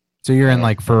 So you're in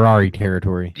like Ferrari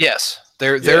territory. Yes,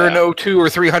 there are no $200,000 or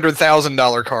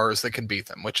 $300,000 cars that can beat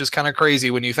them, which is kind of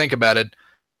crazy when you think about it.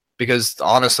 Because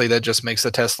honestly, that just makes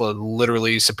the Tesla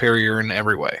literally superior in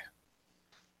every way.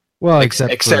 Well,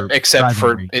 except driving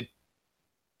for range.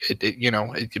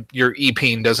 your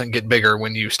e-peen doesn't get bigger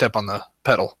when you step on the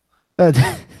pedal.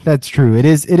 That's true. It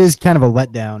is kind of a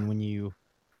letdown when you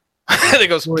It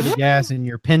goes pour the gas and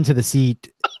you're pinned to the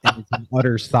seat and it's in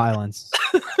utter silence.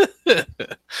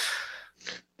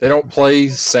 They don't play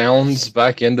sounds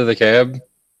back into the cab.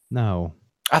 No.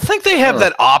 I think they have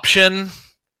that option.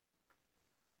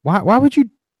 Why would you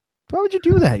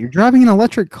do that? You're driving an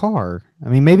electric car. I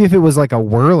mean, maybe if it was like a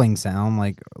whirling sound,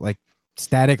 like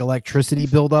static electricity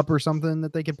buildup or something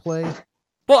that they could play.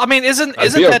 Well, I mean, isn't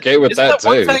that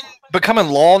one thing becoming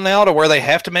law now to where they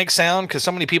have to make sound because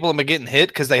so many people have been getting hit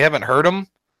because they haven't heard them?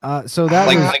 So that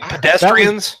like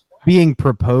pedestrians that was being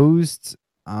proposed.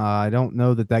 I don't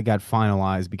know that got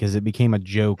finalized because it became a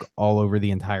joke all over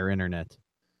the entire internet.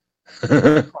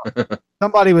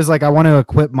 Somebody was like, I want to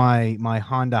equip my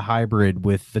Honda Hybrid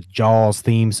with the Jaws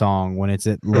theme song when it's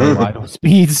at low idle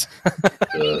speeds.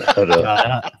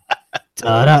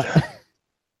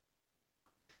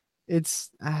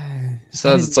 It's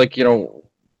sounds it's like, wow.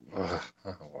 I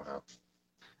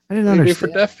didn't understand. For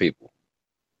deaf people.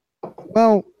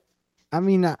 Well, I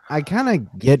mean, I kind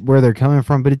of get where they're coming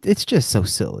from, but it's just so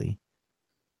silly.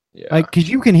 Yeah. Like, because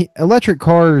electric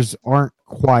cars aren't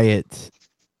quiet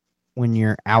when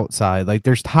you're outside. Like,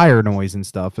 there's tire noise and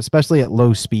stuff, especially at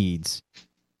low speeds.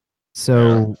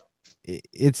 So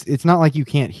it's not like you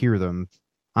can't hear them.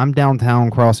 I'm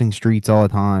downtown crossing streets all the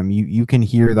time. You can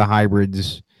hear the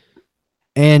hybrids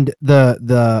and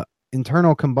the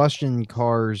internal combustion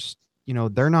cars.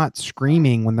 They're not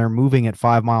screaming when they're moving at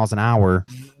 5 miles an hour.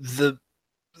 The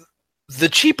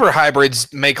cheaper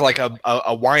hybrids make like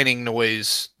a whining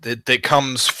noise that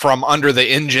comes from under the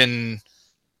engine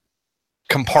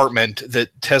compartment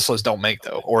that Teslas don't make,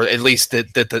 though, or at least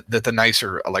that the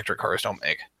nicer electric cars don't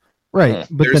make. Right,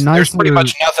 but there's pretty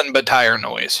much nothing but tire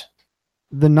noise.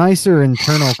 The nicer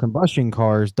internal combustion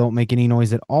cars don't make any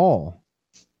noise at all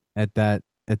at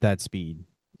that speed.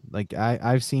 Like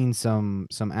I've seen some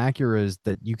Acuras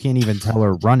that you can't even tell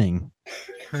are running.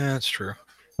 Yeah, that's true.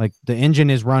 Like the engine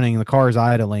is running, the car is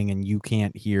idling, and you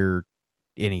can't hear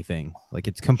anything. Like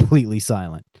it's completely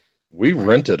silent. We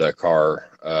rented a car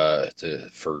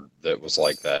that was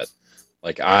like that.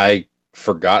 Like I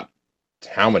forgot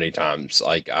how many times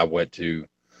like I went to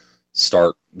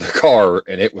start the car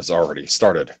and it was already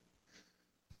started.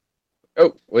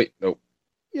 Oh wait, no.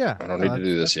 Yeah, I don't need to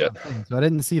do this yet. So I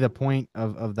didn't see the point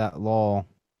of that law.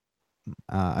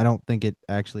 I don't think it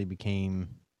actually became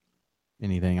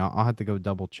anything. I'll have to go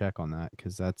double check on that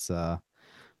because that's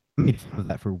we made fun of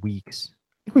that for weeks.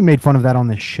 I think we made fun of that on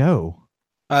this show.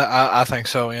 I think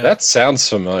so. Yeah, that sounds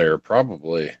familiar.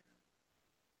 Probably.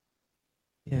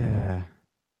 Yeah.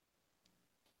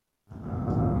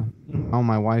 Oh,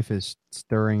 my wife is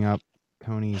stirring up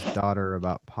Tony's daughter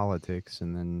about politics,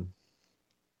 and then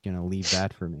gonna leave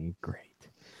that for me. Great.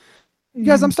 You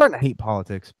guys, I'm starting to hate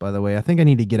politics, by the way. I think I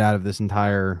need to get out of this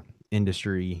entire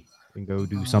industry and go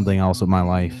do something else with my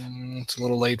life. It's a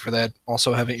little late for that.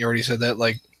 Also, haven't you already said that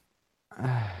like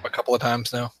a couple of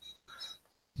times now?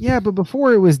 Yeah, but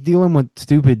before it was dealing with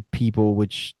stupid people,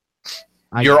 which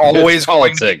you're always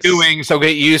going to be doing, so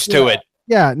get used to it.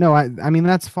 Yeah, no, I mean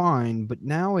that's fine, but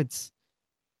now it's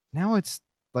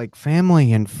like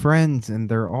family and friends, and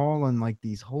they're all in like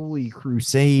these holy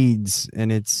crusades,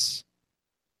 and it's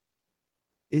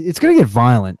gonna get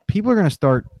violent. People are gonna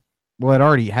start. Well, it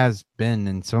already has been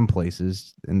in some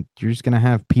places, and you're just gonna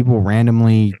have people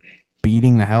randomly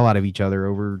beating the hell out of each other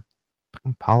over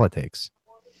politics.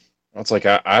 It's like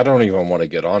I don't even want to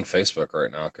get on Facebook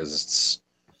right now because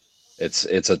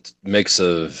it's a mix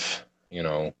of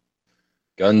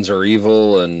guns are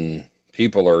evil and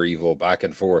people are evil, back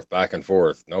and forth.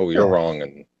 No, you're wrong.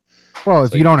 And well,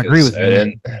 if you don't agree with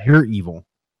me, you're evil.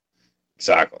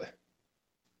 Exactly.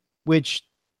 Which,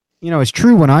 is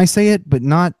true when I say it, but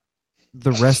not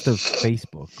the rest of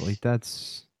Facebook. Like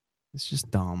it's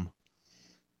just dumb.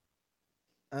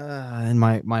 And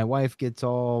my wife gets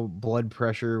all blood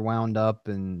pressure wound up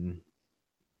and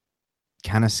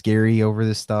kind of scary over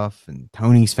this stuff. And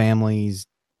Tony's family's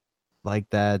like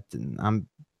that. And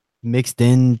mixed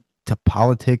in to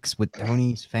politics with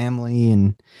Tony's family,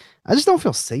 and I just don't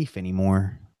feel safe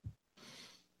anymore.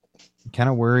 I'm kind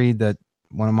of worried that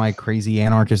one of my crazy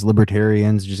anarchist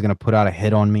libertarians is just gonna put out a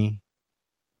hit on me.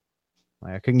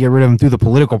 Like, I couldn't get rid of him through the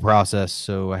political process,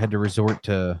 so I had to resort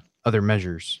to other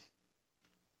measures.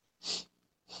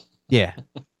 Yeah,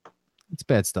 it's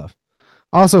bad stuff.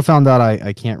 I also found out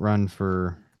I can't run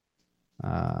for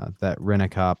that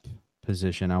rent-a-cop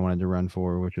position I wanted to run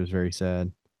for, which was very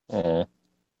sad. Oh.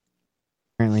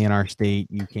 Apparently in our state,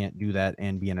 you can't do that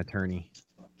and be an attorney.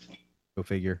 Go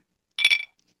figure.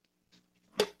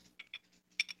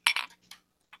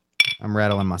 I'm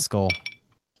rattling my skull.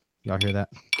 Y'all hear that?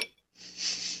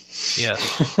 Yes,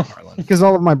 Harlan. Because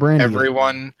all of my branding.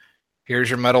 Everyone, here's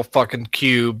your metal fucking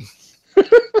cube.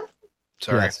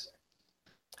 Sorry. Yes.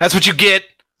 That's what you get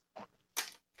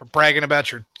for bragging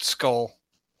about your skull.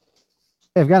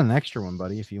 Hey, I've got an extra one,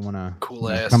 buddy. If you want to Cool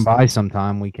ass come by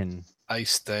sometime, we can.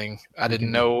 ice thing. I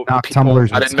didn't know knock people,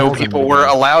 tumblers I with didn't know skulls in people it. were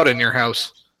allowed in your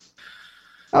house.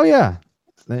 Oh yeah.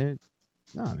 No,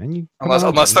 man, you come on,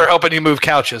 Unless buddy. they're helping you move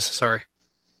couches. Sorry.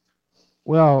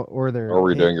 Well, or they're Or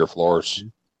redoing your floors.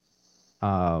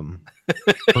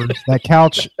 First, that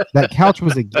couch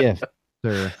was a gift,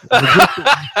 sir. It was a gift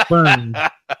that was burned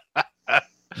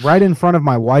right in front of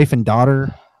my wife and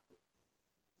daughter.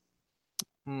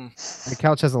 The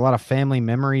couch has a lot of family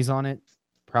memories on it.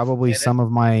 Probably some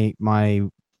of my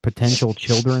potential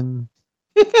children.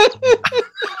 You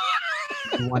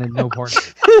wanted no part.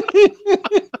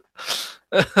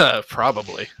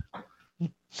 Probably.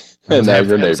 And now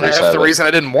your That's neighbors half have the it. reason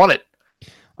I didn't want it.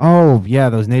 Oh yeah,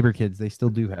 those neighbor kids. They still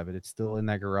do have it. It's still in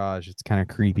that garage. It's kind of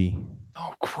creepy.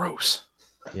 Oh, gross.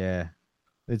 Yeah,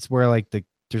 it's where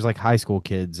there's like high school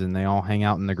kids and they all hang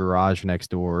out in the garage next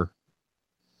door.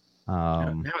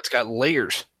 Now it's got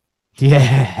layers.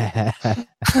 Yeah.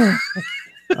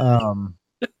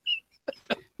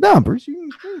 No, Bruce, you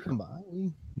can come by.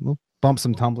 We'll bump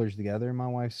some tumblers together. My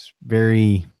wife's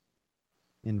very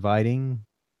inviting.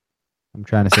 I'm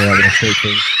trying to say that with a straight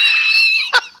face.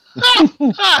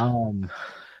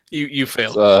 You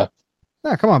failed.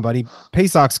 No, come on, buddy.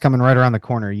 Pesach's coming right around the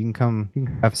corner. You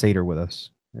can have Seder with us.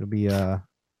 It'll be a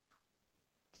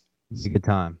good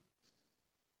time.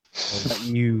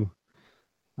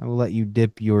 I will let you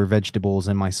dip your vegetables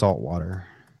in my salt water.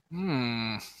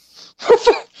 That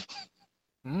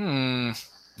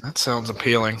sounds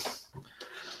appealing.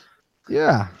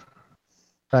 Yeah. In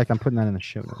fact, I'm putting that in the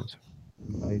show notes.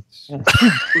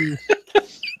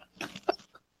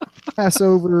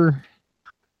 Passover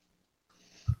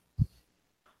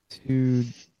to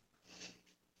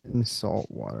in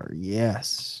salt water.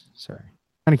 Yes. Sorry.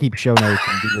 Trying to keep show notes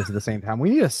and do this at the same time. We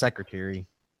need a secretary.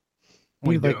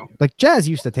 We like, do. like Jazz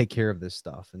used to take care of this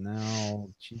stuff, and now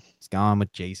she's gone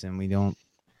with Jason. We don't.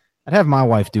 I'd have my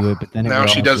wife do it, but then Now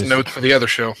she does notes for the other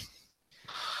show.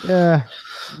 Yeah,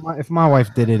 if my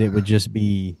wife did it, it would just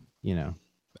be,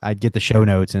 I'd get the show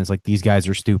notes, and it's like, these guys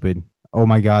are stupid. Oh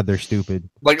my god, they're stupid.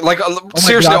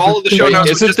 Seriously, God, all of the show Wait,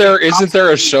 notes. isn't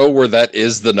there a show where that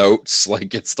is the notes?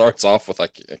 Like it starts off with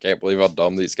like, I can't believe how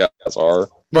dumb these guys are.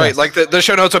 Right, Yes. like the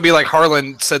show notes would be like,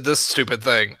 Harlan said this stupid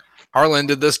thing. Harlan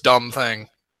did this dumb thing.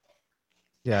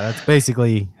 Yeah, that's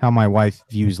basically how my wife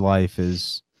views life,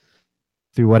 is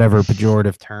through whatever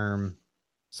pejorative term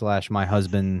 / my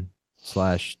husband /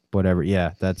 whatever.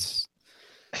 Yeah, that's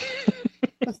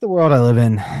the world I live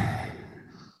in.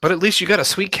 But at least you got a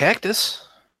sweet cactus.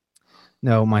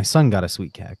 No, my son got a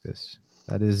sweet cactus.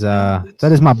 That is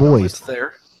my boy's. It's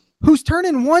there. Who's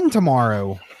turning 1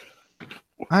 tomorrow?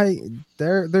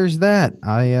 There's that.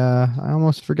 I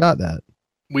almost forgot that.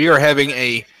 We are having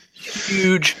a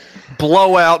huge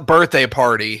blowout birthday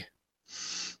party.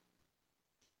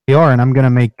 We are, and I'm gonna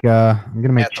make That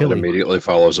It chili. immediately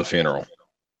follows a funeral.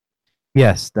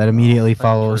 Yes, that immediately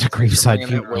follows a Thanks for graveside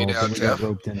bringing it way funeral down, that we got Jeff.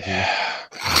 roped into.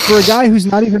 For a guy who's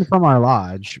not even from our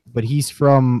lodge, but he's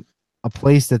from a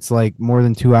place that's like more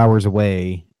than 2 hours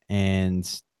away, and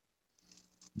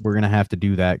we're gonna have to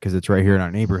do that because it's right here in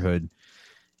our neighborhood.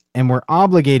 And we're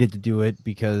obligated to do it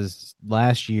because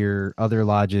last year other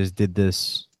lodges did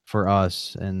this for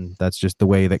us, and that's just the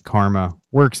way that karma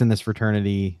works in this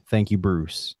fraternity. Thank you,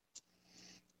 Bruce.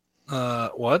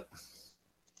 What?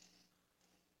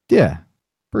 Yeah,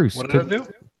 Bruce. What did I do?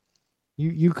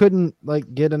 You couldn't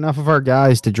get enough of our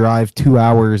guys to drive 2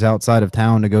 hours outside of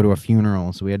town to go to a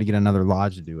funeral, so we had to get another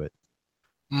lodge to do it.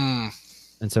 And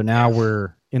so now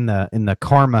we're in the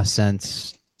karma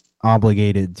sense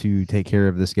obligated to take care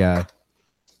of this guy.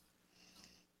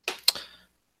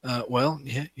 Well,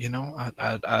 yeah,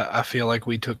 I feel like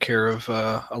we took care of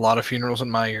a lot of funerals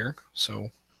in my year, so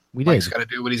We did. Mike's got to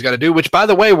do what he's got to do. Which, by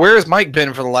the way, where has Mike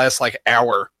been for the last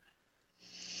hour?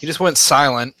 He just went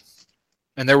silent,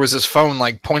 and there was his phone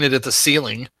pointed at the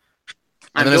ceiling,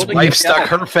 and then his wife stuck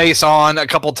her face on a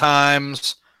couple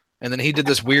times, and then he did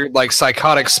this weird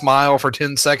psychotic smile for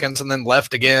 10 seconds, and then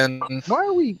left again. Why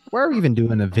are we even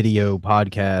doing a video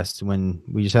podcast when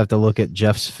we just have to look at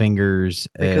Jeff's fingers?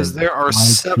 Because there are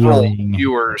several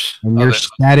viewers and your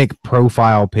static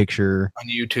profile picture on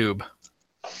YouTube.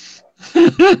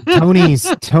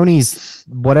 Tony's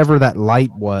whatever that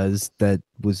light was, that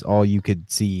was all you could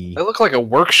see. It looked like a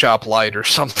workshop light or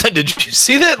something. Did you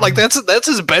see that? That's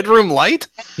his bedroom light?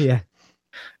 Yeah.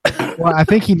 Well, I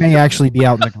think he may actually be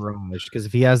out in the garage, because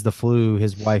if he has the flu,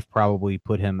 his wife probably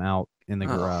put him out in the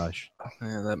garage.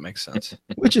 Yeah, that makes sense.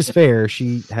 Which is fair.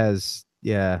 She has,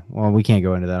 yeah. Well, we can't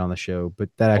go into that on the show, but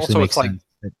that actually makes sense.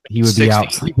 That he would be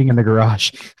out sleeping in the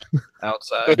garage.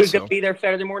 Outside. So who's going to be there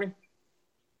Saturday morning?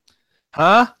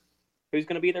 Huh? Who's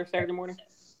going to be there Saturday morning?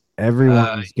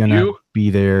 Everyone's going to be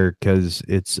there because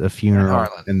it's a funeral,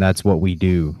 and that's what we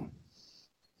do.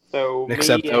 So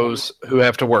except those who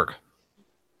have to work.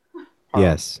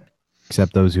 Yes,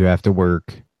 except those who have to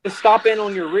work. Just stop in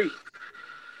on your route.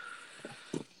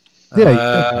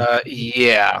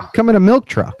 Yeah. Come in a milk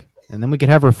truck, and then we could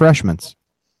have refreshments.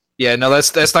 Yeah, no,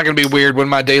 that's not going to be weird when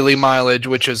my daily mileage,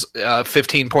 which is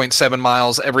 15.7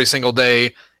 miles every single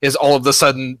day, is all of a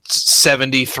sudden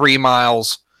 73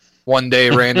 miles one day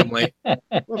randomly.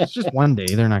 Well, it's just one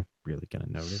day. They're not really going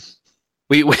to notice.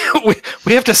 We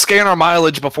have to scan our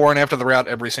mileage before and after the route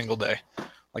every single day.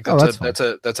 That's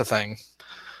a thing.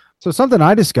 So something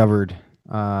I discovered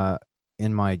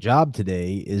in my job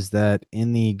today is that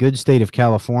in the good state of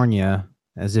California,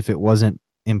 as if it wasn't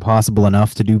impossible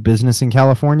enough to do business in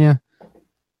California,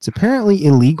 it's apparently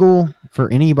illegal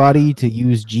for anybody to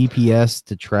use GPS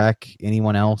to track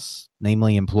anyone else,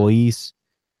 namely employees.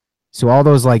 So all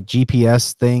those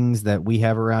GPS things that we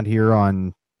have around here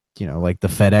on, the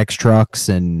FedEx trucks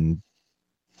and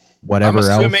whatever else.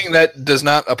 I'm assuming that does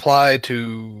not apply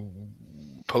to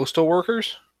postal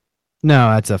workers? No,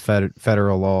 that's a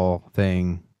federal law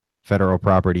thing. Federal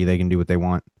property. They can do what they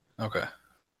want. Okay.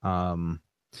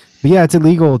 But yeah, it's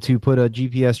illegal to put a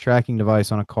GPS tracking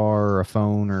device on a car or a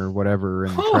phone or whatever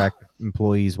and track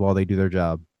employees while they do their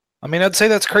job. I mean, I'd say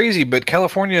that's crazy, but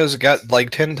California's got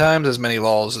 10 times as many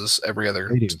laws as every other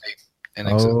state. They?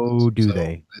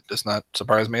 It does not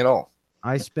surprise me at all.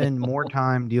 I spend more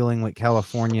time dealing with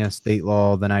California state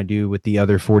law than I do with the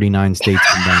other 49 states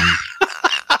combined.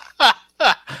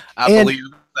 I believe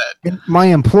that. My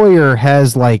employer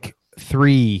has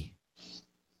 3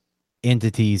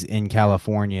 entities in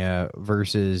California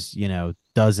versus,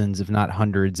 dozens, if not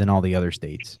hundreds, in all the other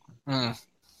states. I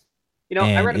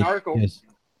read an article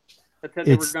that said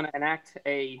they were going to enact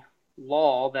a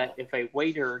law that if a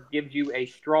waiter gives you a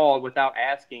straw without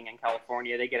asking in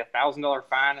California, they get $1,000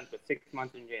 fine and 6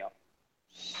 months in jail.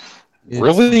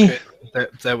 Really?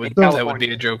 That would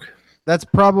be a joke. That's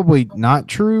probably not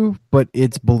true, but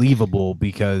it's believable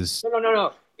because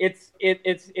No. It's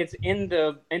in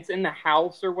the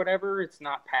House or whatever. It's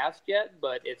not passed yet,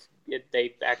 but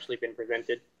they've actually been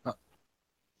presented.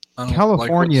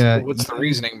 California. What's the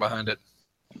reasoning behind it?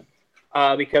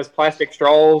 Because plastic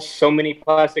straws, so many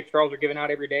plastic straws are given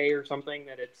out every day or something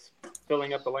that it's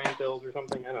filling up the landfills or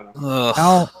something. I don't know.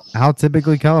 How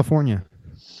typically California?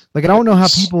 I don't know how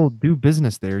people do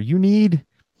business there. You need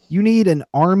an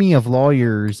army of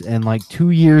lawyers and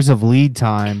 2 years of lead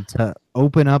time to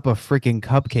open up a freaking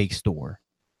cupcake store.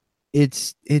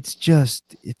 It's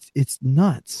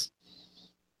nuts.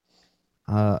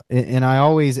 And I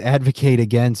always advocate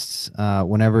against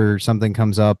whenever something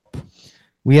comes up.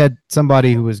 We had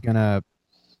somebody who was going to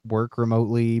work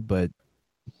remotely, but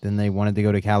then they wanted to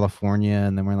go to California,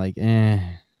 and then we're like,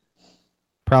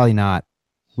 probably not.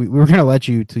 We were going to let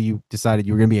you till you decided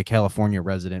you were going to be a California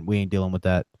resident. We ain't dealing with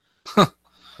that. I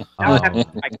don't have to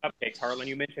like cupcakes, Harlan.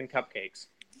 You mentioned cupcakes.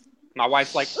 My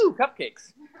wife's like, ooh,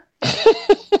 cupcakes.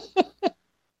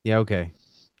 Yeah, okay.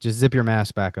 Just zip your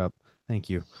mask back up. Thank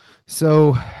you.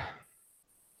 So, all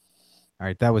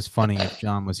right, that was funny. If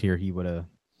John was here, he would have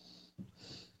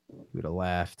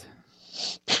laughed.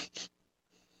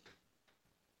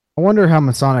 I wonder how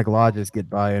Masonic lodges get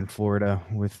by in Florida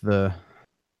with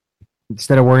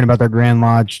instead of worrying about their Grand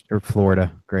Lodge, or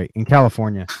Florida, great, in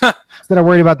California, instead of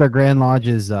worrying about their Grand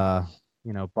Lodge's,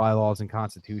 bylaws and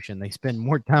constitution, they spend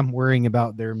more time worrying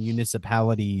about their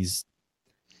municipalities,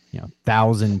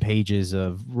 1,000 pages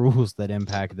of rules that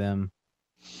impact them.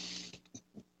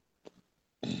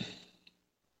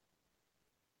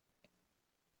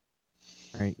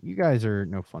 All right, you guys are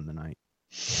no fun tonight.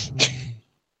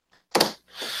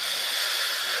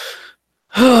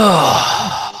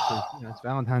 It's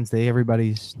Valentine's Day.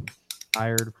 Everybody's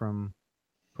tired from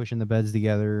pushing the beds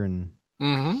together and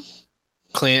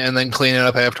clean it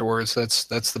up afterwards.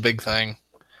 That's the big thing.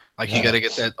 Like you got to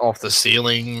get that off the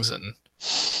ceilings, and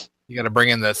you got to bring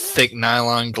in the thick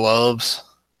nylon gloves,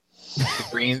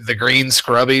 the green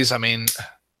scrubbies. I mean,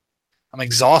 I'm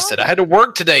exhausted. I had to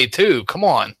work today too. Come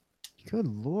on. Good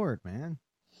Lord, man.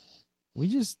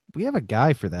 We have a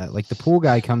guy for that. Like the pool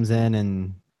guy comes in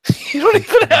and you don't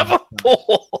even have a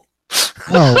pool.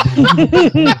 No.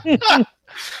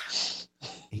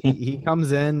 he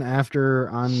comes in after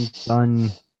I'm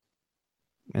done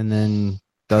and then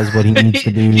does what he needs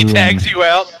to do. He tags you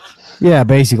out. Yeah,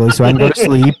 basically. So I can go to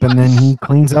sleep and then he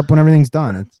cleans up when everything's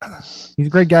done. He's a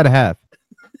great guy to have.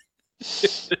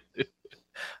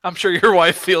 I'm sure your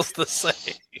wife feels the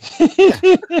same.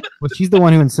 Well, she's the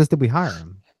one who insisted we hire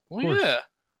him. Well, yeah.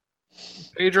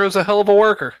 Pedro's a hell of a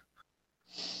worker.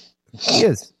 He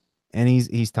is. And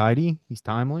he's tidy. He's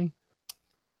timely.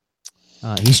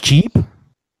 He's cheap.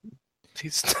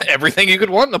 He's everything you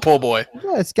could want in a pool boy.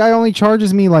 Yeah, this guy only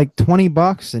charges me like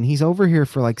 $20 and he's over here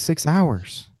for like 6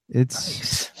 hours. It's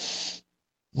nice.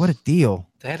 What a deal.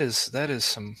 That is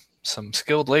some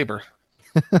skilled labor.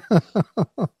 And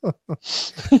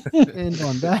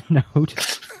on that note.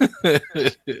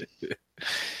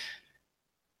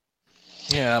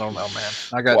 Yeah, I don't know, man.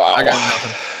 I got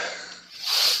nothing.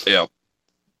 Yeah.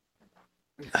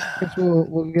 I guess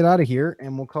we'll get out of here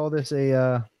and we'll call this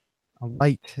a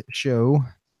light show.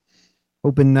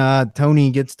 Hoping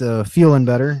Tony gets to feeling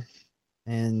better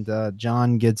and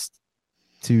John gets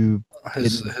to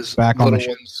his back on the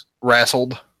show.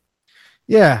 Wrestled.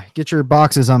 Yeah, get your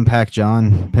boxes unpacked,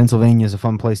 John. Pennsylvania is a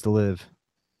fun place to live.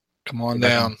 Come on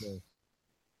down.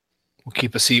 We'll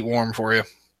keep a seat warm for you.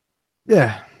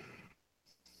 Yeah.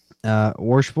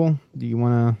 Worshipful, do you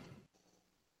want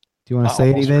to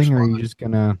say anything, or are you just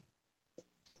gonna?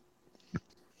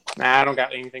 Nah, I don't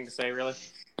got anything to say really.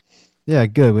 Yeah,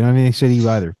 good. We don't have anything to say to you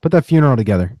either. Put that funeral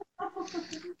together.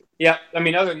 Yeah, I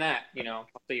mean, other than that, I'll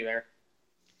see you there.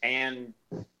 And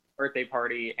birthday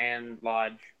party and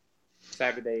lodge.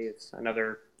 Saturday is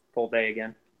another full day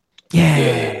again.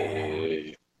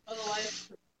 Yeah.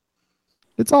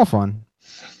 It's all fun.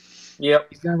 Yep.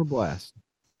 He's gonna have a blast.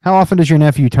 How often does your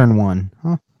nephew turn 1?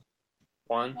 Huh?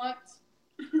 1. What?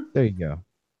 There you go.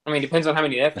 I mean, depends on how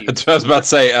many nephews. That's what I was about to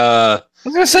say. I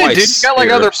was gonna say, dude, you got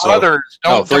like other brothers.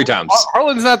 Oh, 3 times.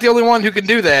 Harlan's not the only one who can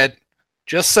do that.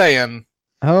 Just saying.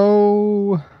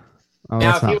 Oh, now,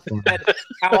 that's if you not fun. said,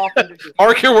 how often did you...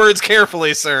 Mark your words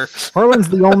carefully, sir. Harlan's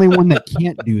the only one that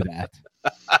can't do that.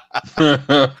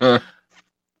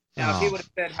 Now, if he would have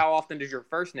said, how often does your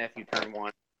first nephew turn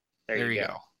 1? There you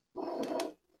go.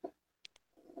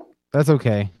 That's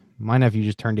okay. My nephew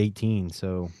just turned 18,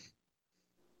 so.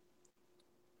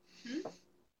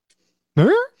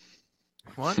 Huh?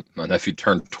 What? My nephew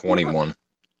turned 21.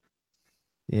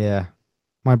 Yeah.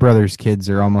 My brother's kids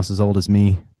are almost as old as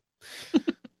me.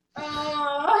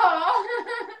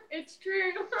 It's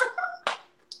true.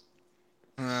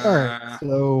 All right.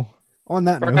 So, on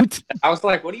that note. I was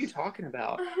like, what are you talking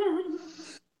about?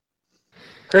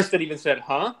 Kristen even said,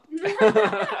 huh?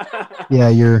 Yeah,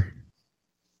 your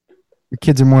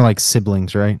kids are more like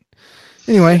siblings, right?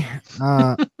 Anyway,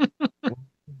 night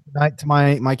to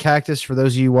my cactus. For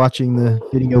those of you watching the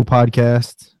video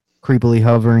podcast, creepily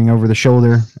hovering over the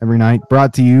shoulder every night.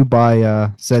 Brought to you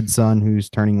by said son who's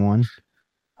turning 1.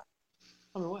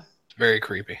 It's very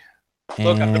creepy.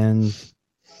 And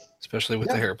especially with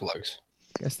the hair plugs.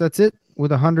 Guess that's it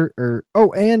with 100 or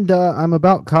and I'm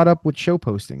about caught up with show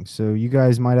posting, so you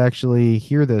guys might actually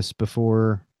hear this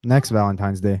before next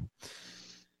Valentine's Day.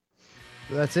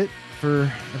 So that's it for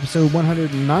episode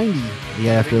 190 of the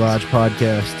After Lodge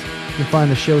podcast. You can find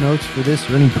the show notes for this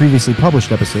or any previously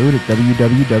published episode at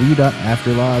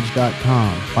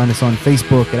www.afterlodge.com. Find us on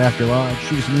Facebook at After Lodge.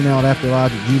 Shoot us an email at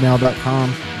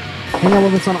afterlodge@gmail.com. Hang out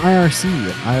with us on IRC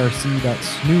at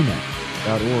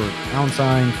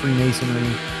irc.snoonet.org. #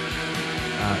 Freemasonry.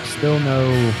 Still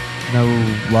no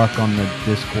luck on the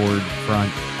Discord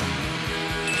front.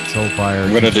 Soulfire.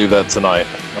 I'm going to do that tonight.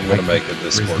 I'm going to make a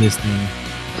Discord.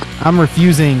 I'm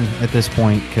refusing at this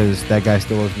point because that guy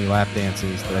still owes me lap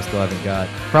dances that I still haven't got.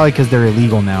 Probably because they're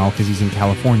illegal now because he's in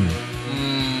California.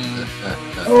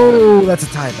 Oh, that's a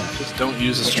tie back. Just don't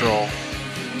use a straw.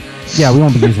 Yeah, we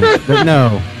won't be using it.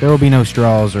 There will be no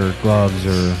straws or gloves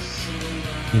or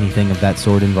anything of that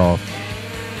sort involved.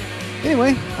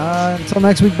 Anyway, until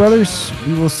next week, brothers,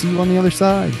 we will see you on the other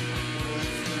side.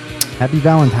 Happy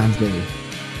Valentine's Day.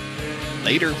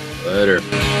 Later. Later.